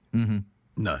just did.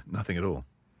 No, nothing at all.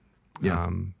 Yeah.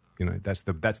 That's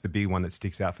the big one that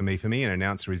sticks out for me. For me, an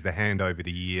announcer is the hand over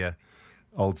the ear,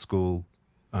 old school,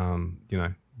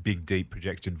 big, deep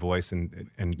projected voice and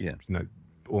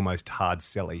almost hard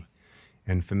selly.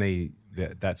 And for me,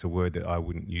 that's a word that I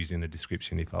wouldn't use in a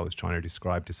description if I was trying to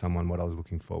describe to someone what I was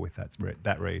looking for with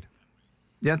that read.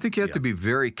 Yeah, I think you have to be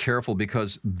very careful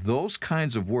because those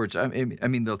kinds of words. I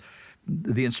mean,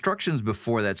 the instructions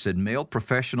before that said male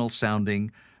professional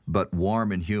sounding, but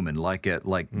warm and human.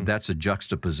 That's a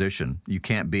juxtaposition. You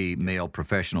can't be male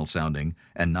professional sounding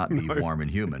and not be warm and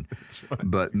human. That's right.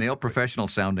 But male professional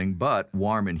sounding, but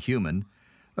warm and human.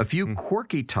 A few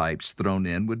quirky types thrown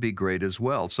in would be great as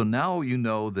well. So now you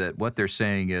know that what they're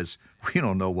saying is we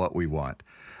don't know what we want.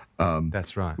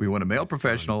 That's right. We want a male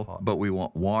professional, but we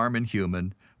want warm and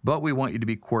human, but we want you to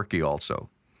be quirky also.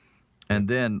 And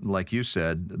then, like you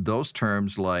said, those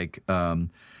terms like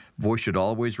voice should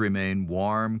always remain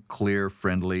warm, clear,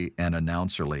 friendly, and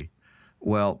announcerly.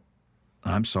 Well,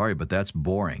 I'm sorry, but that's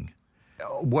boring.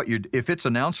 If it's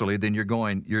announcerly, then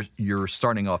you're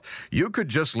starting off. You could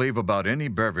just leave about any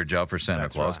beverage out for Santa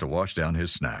Claus to wash down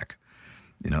his snack.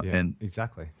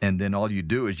 Exactly. And then all you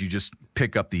do is you just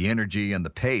pick up the energy and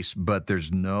the pace, but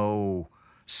there's no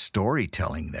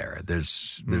storytelling there.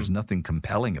 There's nothing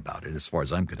compelling about it as far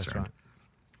as I'm concerned. That's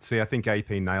right. See, I think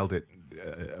AP nailed it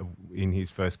in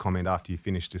his first comment after you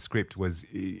finished the script.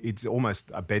 It's almost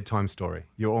a bedtime story.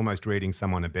 You're almost reading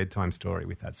someone a bedtime story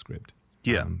with that script.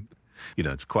 Yeah.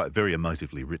 It's quite very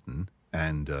emotively written.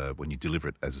 And when you deliver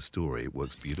it as a story, it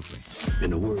works beautifully.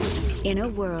 In a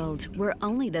world where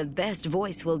only the best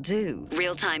voice will do.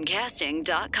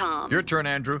 Realtimecasting.com. Your turn,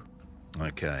 Andrew.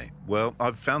 Okay. Well,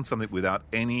 I've found something without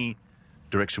any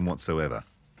direction whatsoever.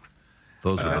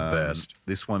 Those are the best.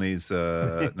 This one is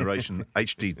narration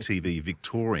HDTV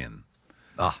Victorian.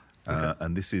 Okay.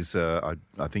 And this is, I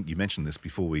think you mentioned this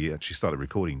before we actually started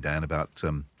recording, Dan, about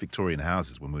Victorian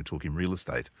houses when we were talking real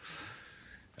estate.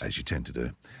 As you tend to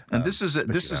do. And this is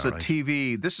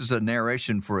a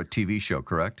narration for a TV show,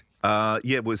 correct? Well,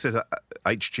 it says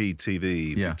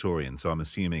HGTV Victorian, so I'm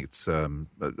assuming it's a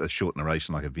short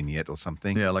narration, like a vignette or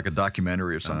something. Yeah, like a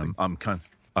documentary or something.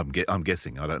 I'm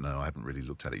guessing. I don't know. I haven't really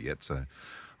looked at it yet, so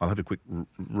I'll have a quick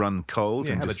run cold.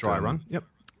 Yeah, and have just, a dry run. Yep.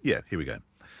 Yeah, here we go.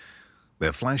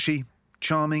 They're flashy,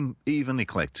 charming, even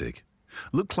eclectic.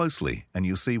 Look closely, and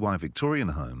you'll see why Victorian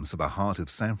homes are the heart of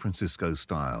San Francisco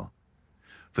style.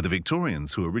 For the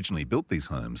Victorians who originally built these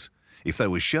homes, if they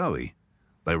were showy,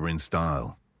 they were in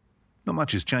style. Not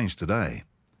much has changed today.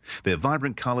 Their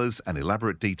vibrant colours and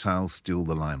elaborate details steal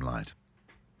the limelight.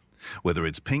 Whether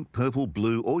it's pink, purple,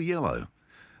 blue or yellow,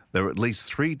 there are at least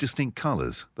 3 distinct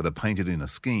colours that are painted in a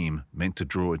scheme meant to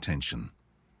draw attention.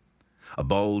 A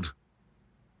bold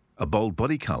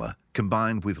body colour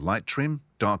combined with light trim,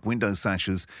 dark window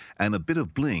sashes and a bit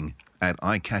of bling add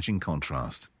eye-catching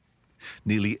contrast.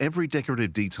 Nearly every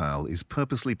decorative detail is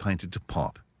purposely painted to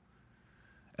pop,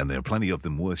 and there are plenty of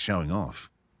them worth showing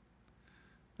off.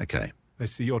 Okay.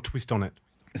 Let's see your twist on it.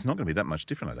 It's not going to be that much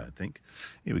different, I don't think.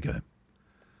 Here we go.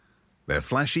 They're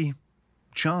flashy,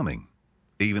 charming,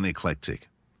 even eclectic.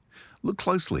 Look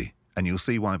closely, and you'll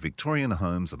see why Victorian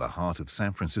homes are the heart of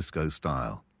San Francisco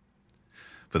style.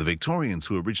 For the Victorians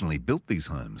who originally built these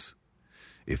homes,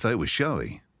 if they were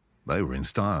showy, they were in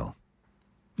style.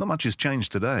 Not much has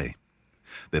changed today.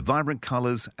 Their vibrant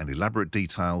colours and elaborate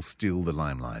details steal the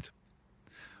limelight.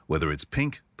 Whether it's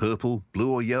pink, purple,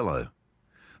 blue or yellow,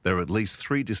 there are at least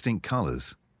 3 distinct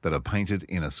colours that are painted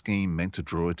in a scheme meant to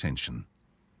draw attention.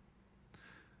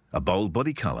 A bold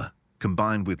body colour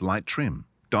combined with light trim,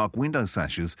 dark window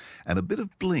sashes and a bit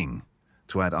of bling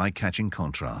to add eye-catching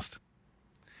contrast.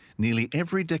 Nearly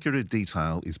every decorative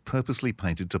detail is purposely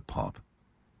painted to pop,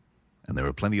 and there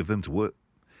are plenty of them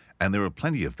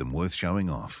worth showing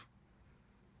off.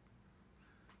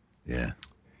 Yeah.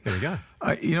 There we go.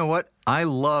 You know what? I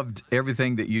loved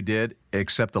everything that you did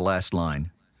except the last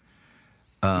line.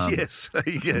 Yes.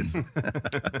 Because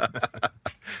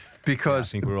I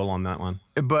think we're all on that one.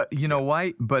 But you know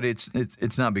why? But it's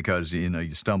not because you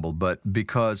stumbled, but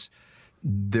because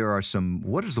there are some.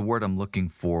 What is the word I'm looking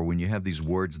for when you have these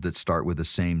words that start with the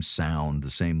same sound,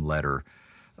 the same letter?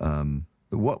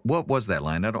 What was that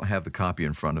line? I don't have the copy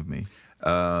in front of me.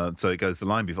 So it goes, the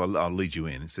line before, I'll lead you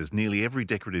in. It says, nearly every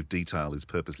decorative detail is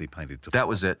purposely painted to That pop.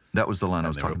 was it. That was the line I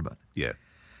was talking about. Yeah.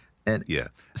 And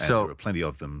So there are plenty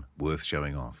of them worth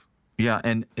showing off. Yeah,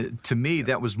 and to me,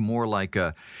 that was more like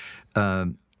it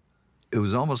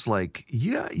was almost like,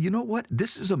 you know what?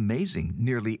 This is amazing.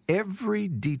 Nearly every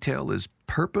detail is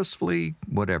purposefully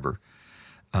whatever.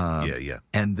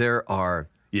 And there are...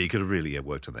 Yeah, you could have really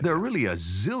worked on that. There are really a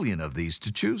zillion of these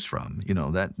to choose from,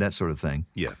 that sort of thing.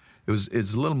 Yeah.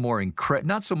 it's a little more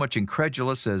not so much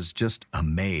incredulous as just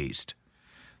amazed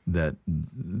that.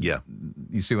 Yeah.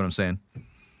 You see what I'm saying?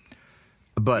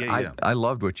 But Yeah. I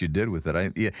loved what you did with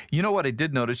it. You know what I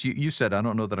did notice? You said, I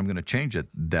don't know that I'm going to change it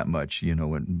that much,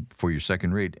 for your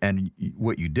second read. And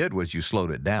what you did was you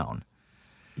slowed it down.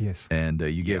 Yes. And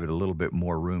you gave it a little bit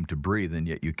more room to breathe, and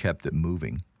yet you kept it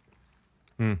moving.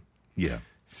 Yeah.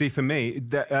 See, for me,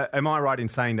 am I right in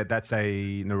saying that that's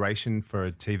a narration for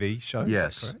a TV show?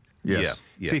 Yes. Is that correct? Yes.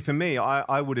 Yeah. See, for me,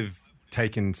 I would have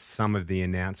taken some of the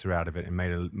announcer out of it and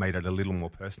made it a little more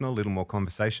personal, a little more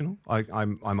conversational. I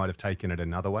might have taken it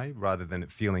another way rather than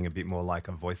it feeling a bit more like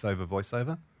a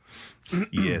voiceover.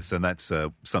 Yes, and that's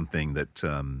something that,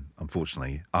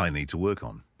 unfortunately, I need to work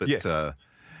on. But Yes.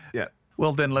 Yeah.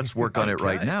 Well, then let's work on it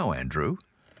right Okay. now, Andrew.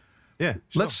 Yeah.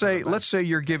 Let's say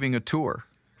you're giving a tour.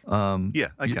 yeah,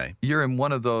 okay. You're in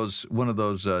one of those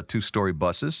two-story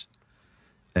buses,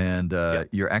 and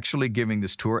you're actually giving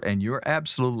this tour, and you're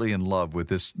absolutely in love with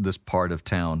this part of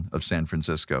town of San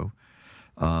Francisco.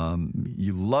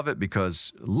 You love it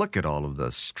because look at all of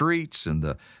the streets and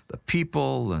the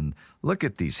people, and look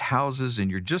at these houses, and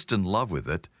you're just in love with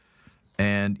it.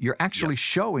 And you're actually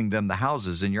showing them the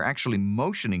houses, and you're actually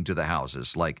motioning to the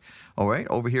houses, like, all right,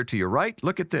 over here to your right,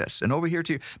 look at this, and over here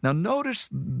to you. Now, notice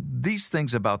these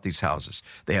things about these houses.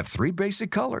 They have three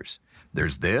basic colors.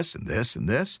 There's this and this and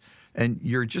this, and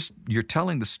you're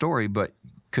telling the story, but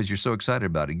because you're so excited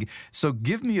about it. So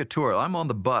give me a tour. I'm on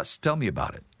the bus. Tell me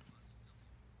about it.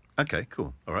 Okay,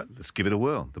 cool. All right, let's give it a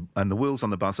whirl. And the wheels on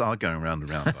the bus are going round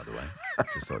and round, by the way.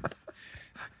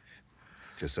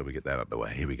 Just so we get that out of the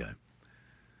way. Here we go.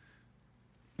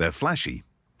 They're flashy,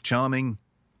 charming,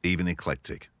 even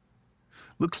eclectic.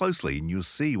 Look closely and you'll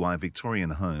see why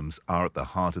Victorian homes are at the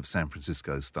heart of San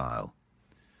Francisco's style.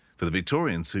 For the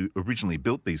Victorians who originally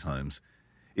built these homes,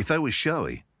 if they were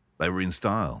showy, they were in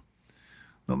style.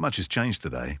 Not much has changed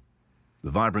today.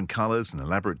 The vibrant colours and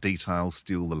elaborate details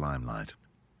steal the limelight.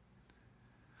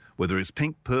 Whether it's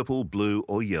pink, purple, blue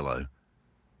or yellow,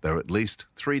 there are at least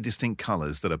three distinct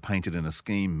colours that are painted in a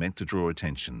scheme meant to draw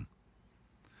attention.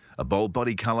 A bold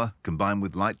body colour combined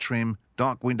with light trim,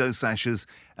 dark window sashes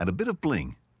and a bit of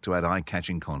bling to add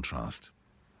eye-catching contrast.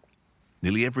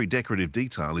 Nearly every decorative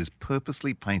detail is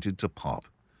purposely painted to pop,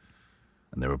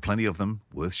 and there are plenty of them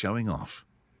worth showing off.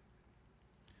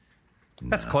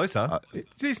 That's closer.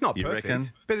 It's not you perfect,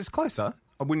 reckon? but it's closer.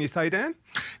 Wouldn't you say, Dan?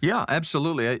 Yeah,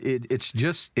 absolutely. It's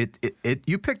just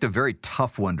you picked a very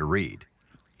tough one to read,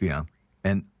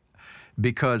 and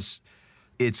because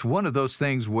it's one of those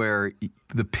things where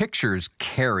the pictures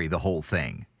carry the whole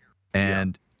thing,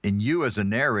 and you as a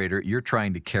narrator, you're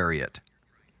trying to carry it,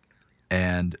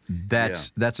 and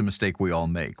that's a mistake we all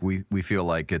make. We feel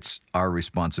like it's our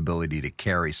responsibility to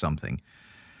carry something.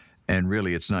 And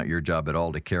really, it's not your job at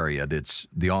all to carry it. It's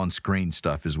the on-screen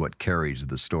stuff is what carries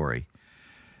the story.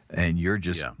 And you're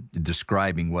just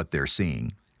describing what they're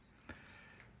seeing.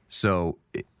 So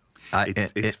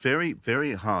it's very,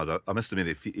 very hard. I must admit,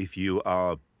 if you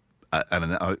are,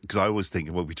 because I always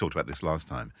think, well, we talked about this last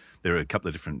time, there are a couple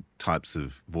of different types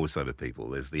of voiceover people.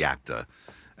 There's the actor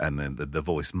and then the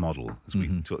voice model, as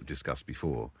we discussed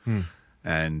before.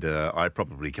 And I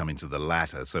probably come into the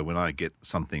latter. So when I get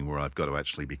something where I've got to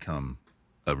actually become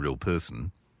a real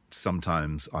person,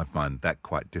 sometimes I find that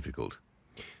quite difficult.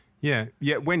 Yeah.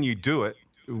 When you do it,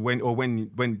 when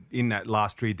in that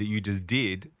last read that you just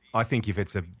did, I think if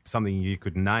it's something you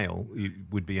could nail, it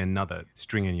would be another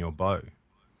string in your bow.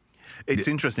 It's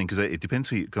interesting because it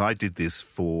depends. Cause I did this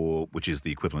which is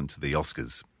the equivalent to the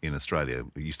Oscars in Australia.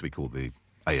 It used to be called the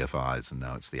AFIs, and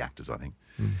now it's the actors, I think.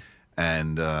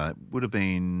 And it would have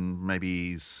been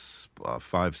maybe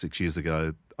 5-6 years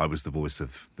ago, I was the voice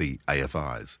of the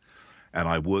AFIs. And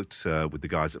I worked with the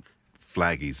guys at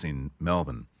Flaggies in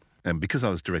Melbourne. And because I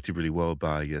was directed really well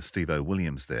by Steve O.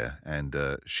 Williams there and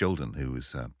Sheldon, who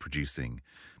was producing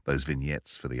those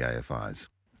vignettes for the AFIs.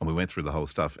 And we went through the whole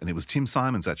stuff. And it was Tim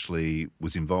Simons actually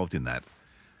was involved in that.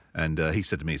 And he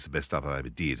said to me, it's the best stuff I ever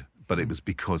did. But it was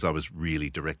because I was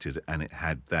really directed and it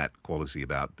had that quality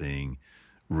about being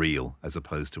real as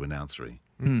opposed to announcery.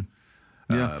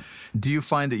 Do you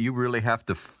find that you really have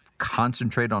to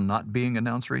concentrate on not being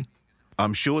announcery?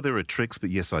 I'm sure there are tricks,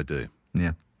 but yes, I do.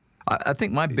 Yeah. I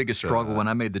think my biggest struggle when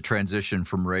I made the transition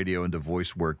from radio into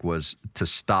voice work was to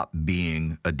stop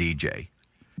being a DJ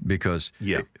because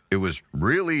it was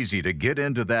real easy to get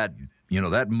into that,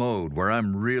 that mode where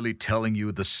I'm really telling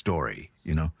you the story,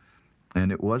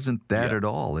 and it wasn't that at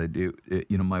all.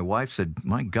 My wife said,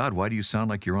 my God, why do you sound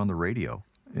like you're on the radio?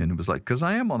 And it was like, because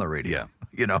I am on the radio, Yeah.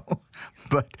 you know.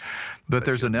 But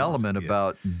there's an element yeah.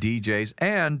 about DJs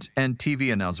and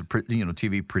TV announcers,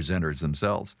 TV presenters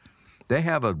themselves. They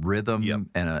have a rhythm Yep.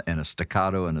 and a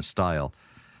staccato and a style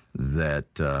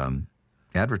that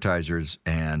advertisers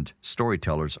and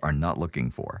storytellers are not looking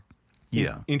for.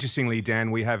 Yeah. Interestingly,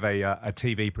 Dan, we have a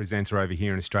TV presenter over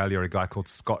here in Australia, a guy called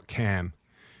Scott Cam,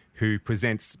 who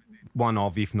presents one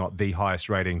of, if not the highest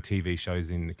rating TV shows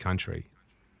in the country.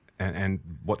 And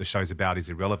what the show's about is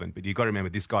irrelevant. But you've got to remember,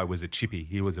 this guy was a chippy.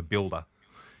 He was a builder.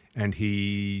 And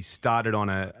he started on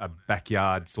a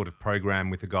backyard sort of program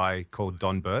with a guy called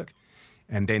Don Burke.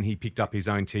 And then he picked up his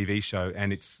own TV show.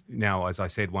 And it's now, as I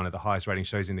said, one of the highest rating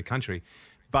shows in the country.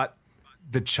 But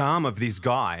the charm of this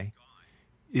guy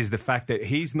is the fact that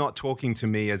he's not talking to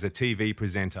me as a TV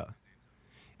presenter.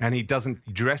 And he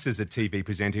doesn't dress as a TV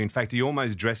presenter. In fact, he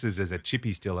almost dresses as a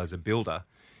chippy still, as a builder.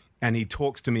 And he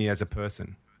talks to me as a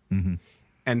person. Mm-hmm.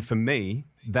 And for me,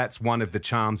 that's one of the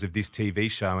charms of this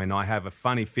TV show. And I have a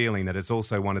funny feeling that it's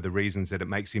also one of the reasons that it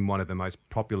makes him one of the most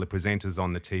popular presenters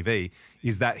on the TV,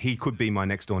 is that he could be my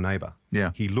next door neighbour.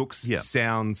 Yeah. He looks,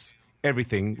 sounds,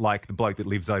 everything like the bloke that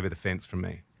lives over the fence from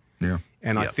me. Yeah.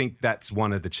 And I Yep. think that's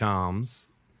one of the charms,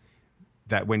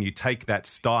 that when you take that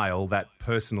style, that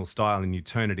personal style, and you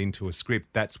turn it into a script,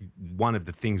 that's one of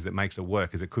the things that makes it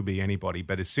work, is it could be anybody.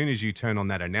 But as soon as you turn on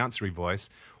that announcery voice,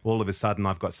 all of a sudden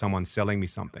I've got someone selling me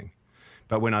something.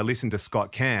 But when I listen to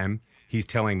Scott Cam, he's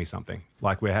telling me something,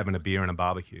 like we're having a beer and a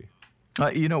barbecue.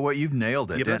 You know what? You've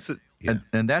nailed it. Yeah, but that's it. Yeah.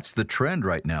 And that's the trend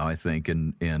right now, I think,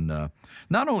 in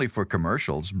not only for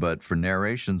commercials, but for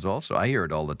narrations also. I hear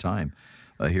it all the time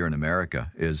here in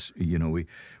America, is,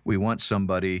 we want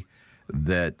somebody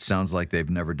that sounds like they've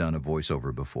never done a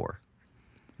voiceover before.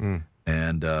 Mm.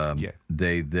 And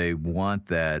they want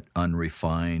that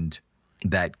unrefined,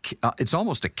 it's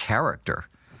almost a character.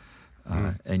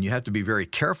 And you have to be very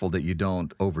careful that you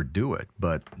don't overdo it,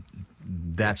 but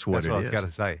that's what That's what I it was is. going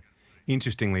to say.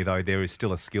 Interestingly, though, there is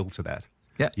still a skill to that.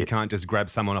 Yeah, You can't just grab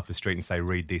someone off the street and say,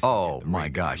 read this. Oh, and get the my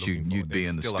read that gosh, you're looking you'd for. be There's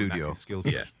in the still a studio. massive skill to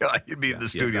it. You'd be in the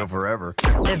studio exactly. forever.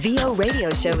 The VO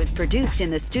Radio Show is produced in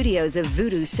the studios of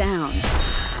Voodoo Sound.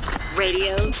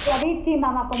 Radio,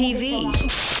 TV,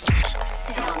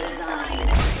 sound design.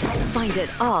 Find it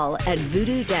all at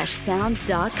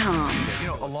voodoo-sound.com.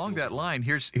 Along that line,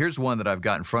 here's one that I've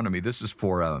got in front of me. This is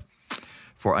for I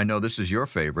know this is your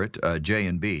favorite,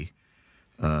 J&B,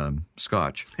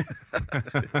 Scotch.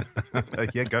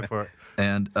 Yeah, go for it.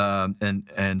 And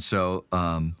so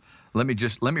let me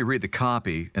read the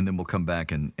copy, and then we'll come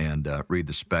back and read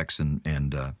the specs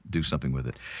and do something with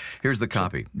it. Here's the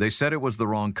copy. They said it was the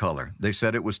wrong color. They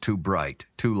said it was too bright,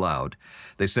 too loud.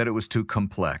 They said it was too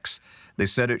complex. They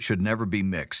said it should never be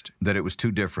mixed, that it was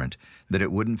too different, that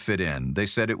it wouldn't fit in. They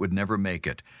said it would never make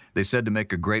it. They said to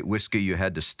make a great whiskey, you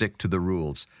had to stick to the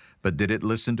rules. But did it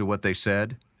listen to what they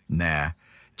said? Nah.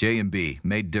 J&B,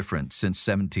 made different since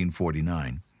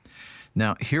 1749.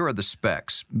 Now, here are the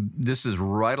specs. This is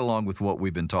right along with what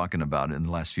we've been talking about in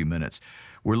the last few minutes.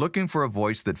 We're looking for a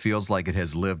voice that feels like it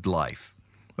has lived life,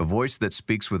 a voice that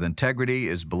speaks with integrity,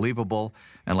 is believable,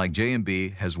 and like J&B,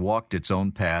 has walked its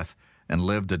own path and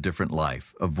lived a different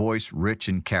life, a voice rich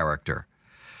in character.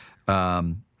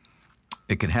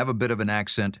 It can have a bit of an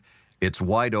accent. It's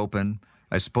wide open.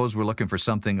 I suppose we're looking for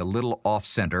something a little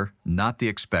off-center, not the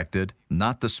expected,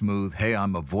 not the smooth, hey,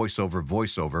 I'm a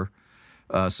voiceover.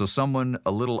 So someone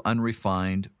a little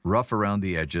unrefined, rough around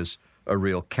the edges, a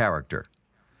real character.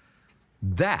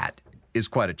 That is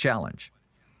quite a challenge,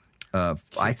 I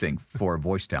think, for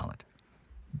voice talent.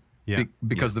 Yeah.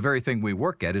 Because the very thing we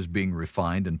work at is being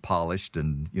refined and polished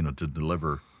and, to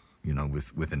deliver,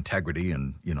 with integrity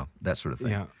and, that sort of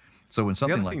thing. Yeah. So when The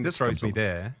something other like thing this that throws comes me along-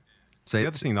 there, Say the it.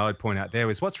 other thing that I'd point out there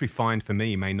is what's refined for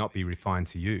me may not be refined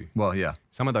to you. Well, yeah.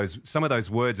 Some of those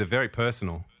words are very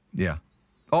personal. Yeah.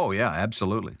 Oh, yeah,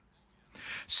 absolutely.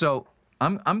 So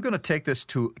I'm going to take this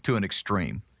to an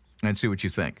extreme and see what you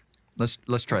think. Let's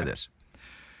try this.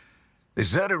 They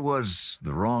said it was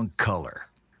the wrong color.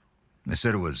 They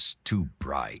said it was too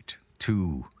bright,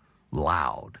 too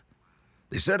loud.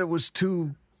 They said it was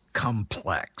too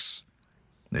complex.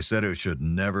 They said it should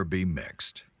never be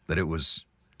mixed, that it was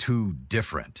too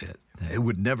different. It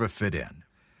would never fit in.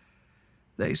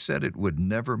 They said it would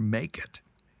never make it.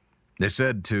 They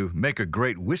said to make a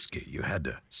great whiskey, you had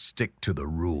to stick to the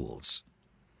rules.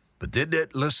 But did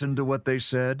it listen to what they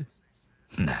said?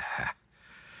 Nah.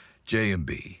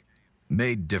 J&B,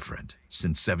 made different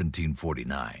since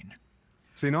 1749.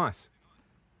 See, nice.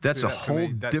 That's See, a that for whole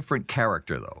me, that- different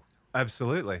character, though.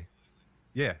 Absolutely.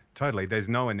 Yeah, totally. There's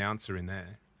no announcer in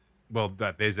there. Well,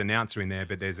 there's an announcer in there,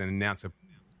 but there's an announcer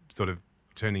sort of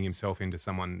turning himself into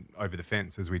someone over the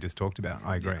fence, as we just talked about.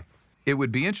 I agree. It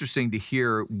would be interesting to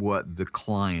hear what the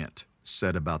client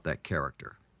said about that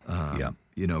character.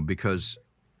 Because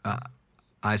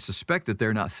I suspect that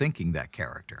they're not thinking that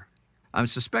character. I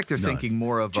suspect they're thinking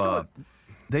more of,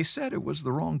 they said it was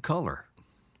the wrong color.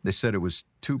 They said it was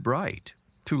too bright,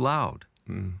 too loud.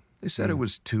 They said it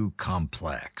was too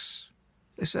complex.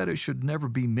 They said it should never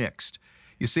be mixed.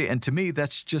 You see, and to me,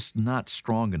 that's just not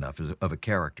strong enough of a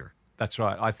character. That's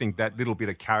right. I think that little bit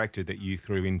of character that you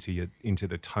threw into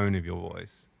the tone of your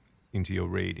voice, into your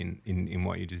read in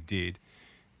what you just did,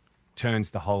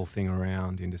 turns the whole thing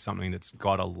around into something that's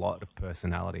got a lot of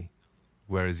personality.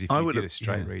 Whereas if you did a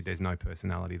straight read, there's no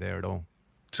personality there at all.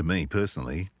 To me,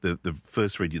 personally, the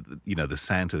first read, the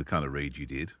Santa kind of read you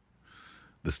did,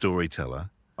 the storyteller,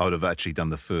 I would have actually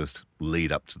done the first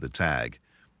lead up to the tag,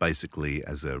 basically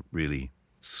as a really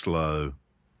slow,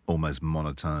 almost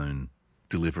monotone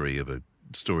delivery of a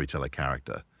storyteller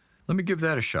character. Let me give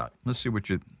that a shot. Let's see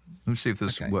if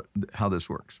this how this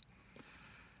works.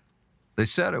 They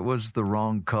said it was the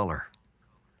wrong color.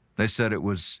 They said it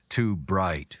was too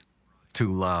bright,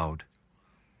 too loud.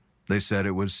 They said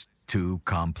it was too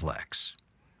complex.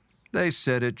 They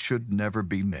said it should never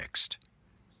be mixed,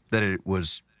 that it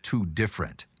was too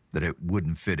different, that it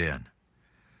wouldn't fit in.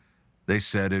 They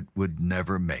said it would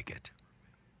never make it.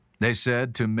 They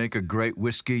said to make a great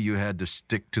whiskey, you had to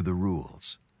stick to the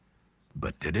rules.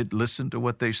 But did it listen to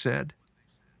what they said?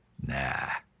 Nah.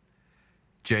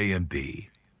 J&B,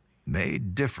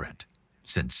 made different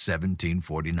since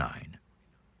 1749.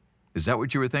 Is that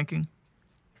what you were thinking?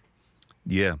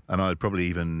 Yeah, and I'd probably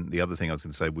even, the other thing I was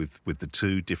going to say with the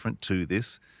two different to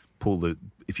this,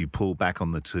 if you pull back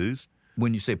on the twos.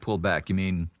 When you say pull back, you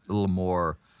mean a little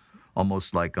more,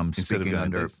 almost like I'm speaking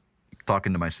under,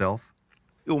 talking to myself?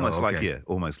 Almost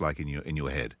like in your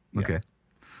head. Yeah. Okay,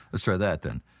 let's try that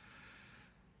then.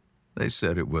 They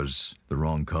said it was the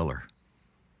wrong color.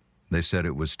 They said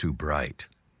it was too bright,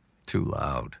 too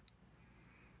loud.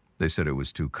 They said it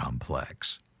was too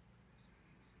complex.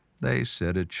 They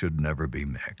said it should never be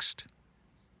mixed,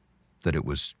 that it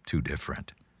was too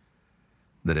different,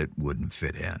 that it wouldn't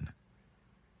fit in.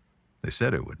 They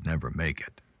said it would never make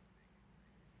it.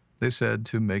 They said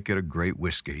to make it a great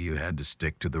whiskey, you had to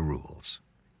stick to the rules.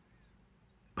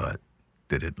 But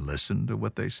did it listen to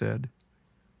what they said?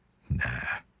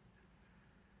 Nah.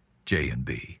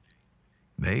 J&B,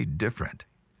 made different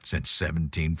since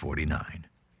 1749.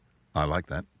 I like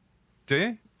that. Do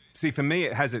you? See, for me,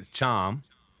 it has its charm,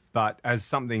 but as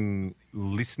something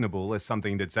listenable, as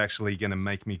something that's actually going to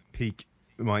make me peak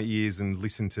my ears and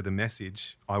listen to the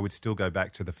message, I would still go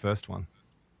back to the first one.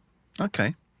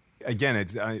 Okay. Again,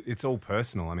 it's all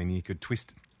personal. I mean, you can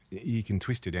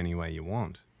twist it any way you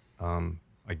want.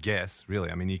 I guess, really.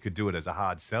 I mean, you could do it as a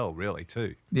hard sell, really,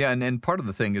 too. Yeah, and part of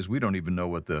the thing is we don't even know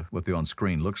what the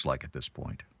on-screen looks like at this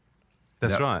point.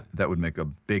 That's right. That would make a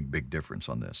big, big difference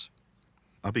on this.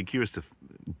 I'd be curious to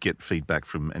get feedback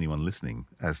from anyone listening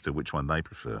as to which one they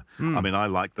prefer. I mean, I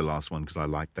like the last one because I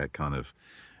like that kind of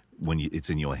when it's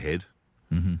in your head.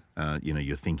 Mm-hmm.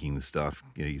 You're thinking the stuff.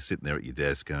 You're sitting there at your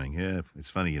desk going, yeah,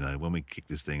 it's funny, when we kicked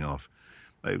this thing off,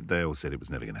 they all said it was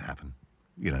never going to happen.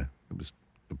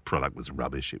 The product was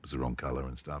rubbish. It was the wrong color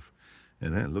and stuff.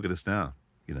 And then look at us now.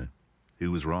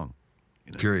 Who was wrong?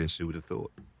 Curious. Who would have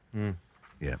thought?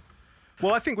 Yeah.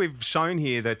 Well, I think we've shown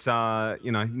here that,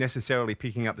 necessarily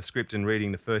picking up the script and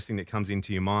reading the first thing that comes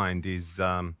into your mind is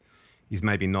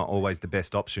maybe not always the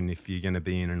best option if you're going to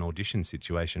be in an audition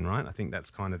situation, right? I think that's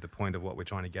kind of the point of what we're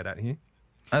trying to get at here.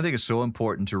 I think it's so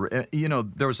important to,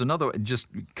 there was another, just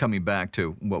coming back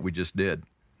to what we just did.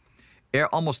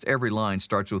 Almost every line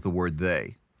starts with the word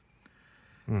they.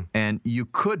 And you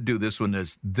could do this one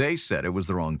as they said it was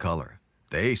the wrong color.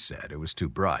 They said it was too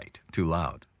bright, too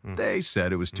loud. They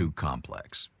said it was too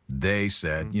complex. They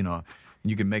said,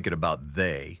 you can make it about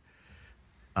they.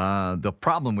 The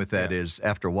problem with that is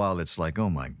after a while it's like, oh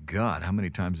my God, how many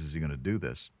times is he going to do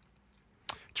this?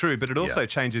 True, but it also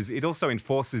changes, it also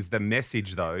enforces the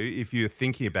message though, if you're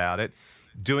thinking about it.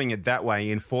 Doing it that way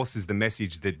enforces the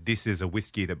message that this is a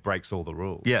whiskey that breaks all the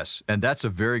rules. Yes, and that's a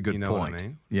very good point. What I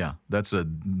mean? Yeah,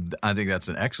 I think that's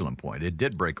an excellent point. It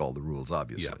did break all the rules,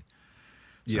 obviously.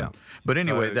 Yeah. But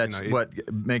anyway, that's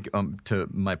to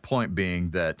my point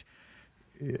being that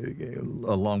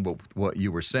along with what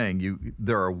you were saying,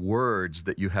 there are words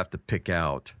that you have to pick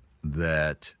out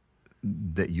that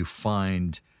you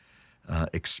find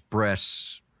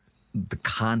express the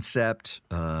concept,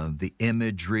 the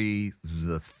imagery,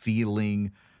 the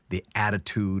feeling, the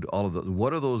attitude, all of those.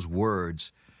 What are those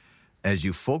words? As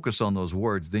you focus on those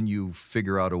words, then you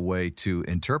figure out a way to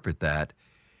interpret that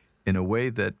in a way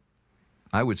that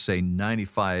I would say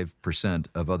 95%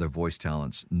 of other voice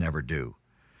talents never do.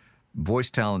 Voice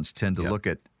talents tend to look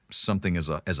at something as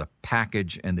a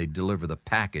package, and they deliver the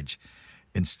package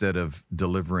instead of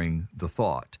delivering the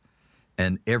thought.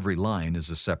 And every line is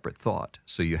a separate thought.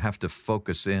 So you have to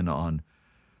focus in on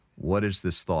what is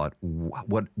this thought,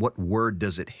 what word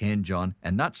does it hinge on,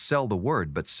 and not sell the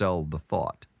word, but sell the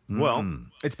thought. Well,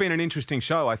 it's been an interesting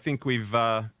show. I think we've,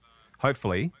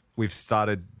 hopefully, we've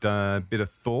started a bit of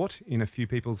thought in a few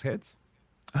people's heads.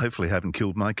 Hopefully haven't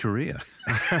killed my career.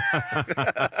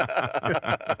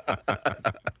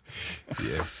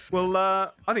 Yes. Well,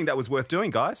 I think that was worth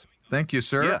doing, guys. Thank you,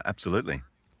 sir. Yeah, absolutely.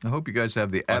 I hope you guys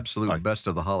have the absolute best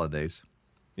of the holidays.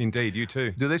 Indeed, you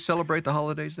too. Do they celebrate the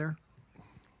holidays there?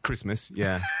 Christmas,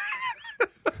 yeah.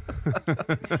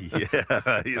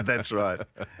 Yeah, that's right.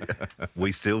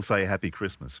 We still say Happy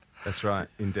Christmas. That's right,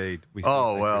 indeed. We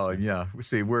still say Christmas. Yeah.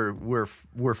 See,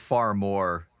 we're far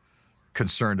more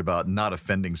concerned about not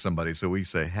offending somebody, so we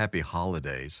say Happy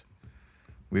Holidays.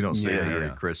 We don't say Merry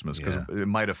Christmas because it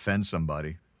might offend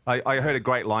somebody. I heard a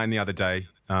great line the other day.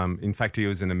 In fact, he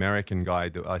was an American guy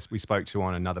that we spoke to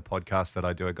on another podcast that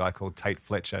I do, a guy called Tate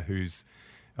Fletcher, who's,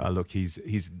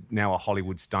 he's now a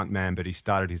Hollywood stuntman, but he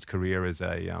started his career as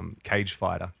a cage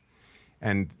fighter.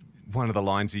 And one of the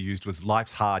lines he used was,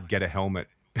 "Life's hard, get a helmet."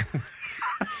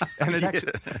 And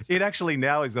it actually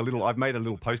now is I've made a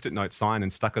little Post-it note sign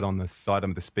and stuck it on the side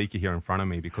of the speaker here in front of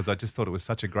me because I just thought it was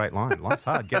such a great line. Life's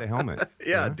hard, get a helmet.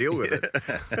 Yeah, deal with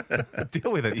it.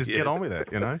 Deal with it, just get on with it,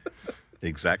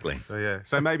 Exactly.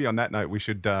 So maybe on that note we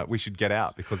should get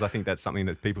out because I think that's something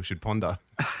that people should ponder.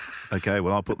 Okay,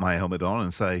 well, I'll put my helmet on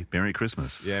and say Merry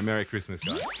Christmas. Yeah, Merry Christmas,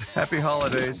 guys. Happy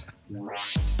holidays.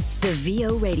 The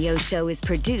VO Radio Show is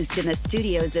produced in the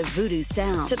studios of Voodoo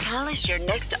Sound. To polish your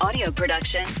next audio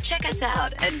production, check us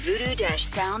out at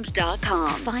voodoo-sound.com.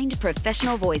 Find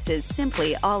professional voices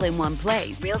simply all in one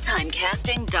place.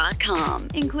 Realtimecasting.com,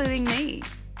 including me.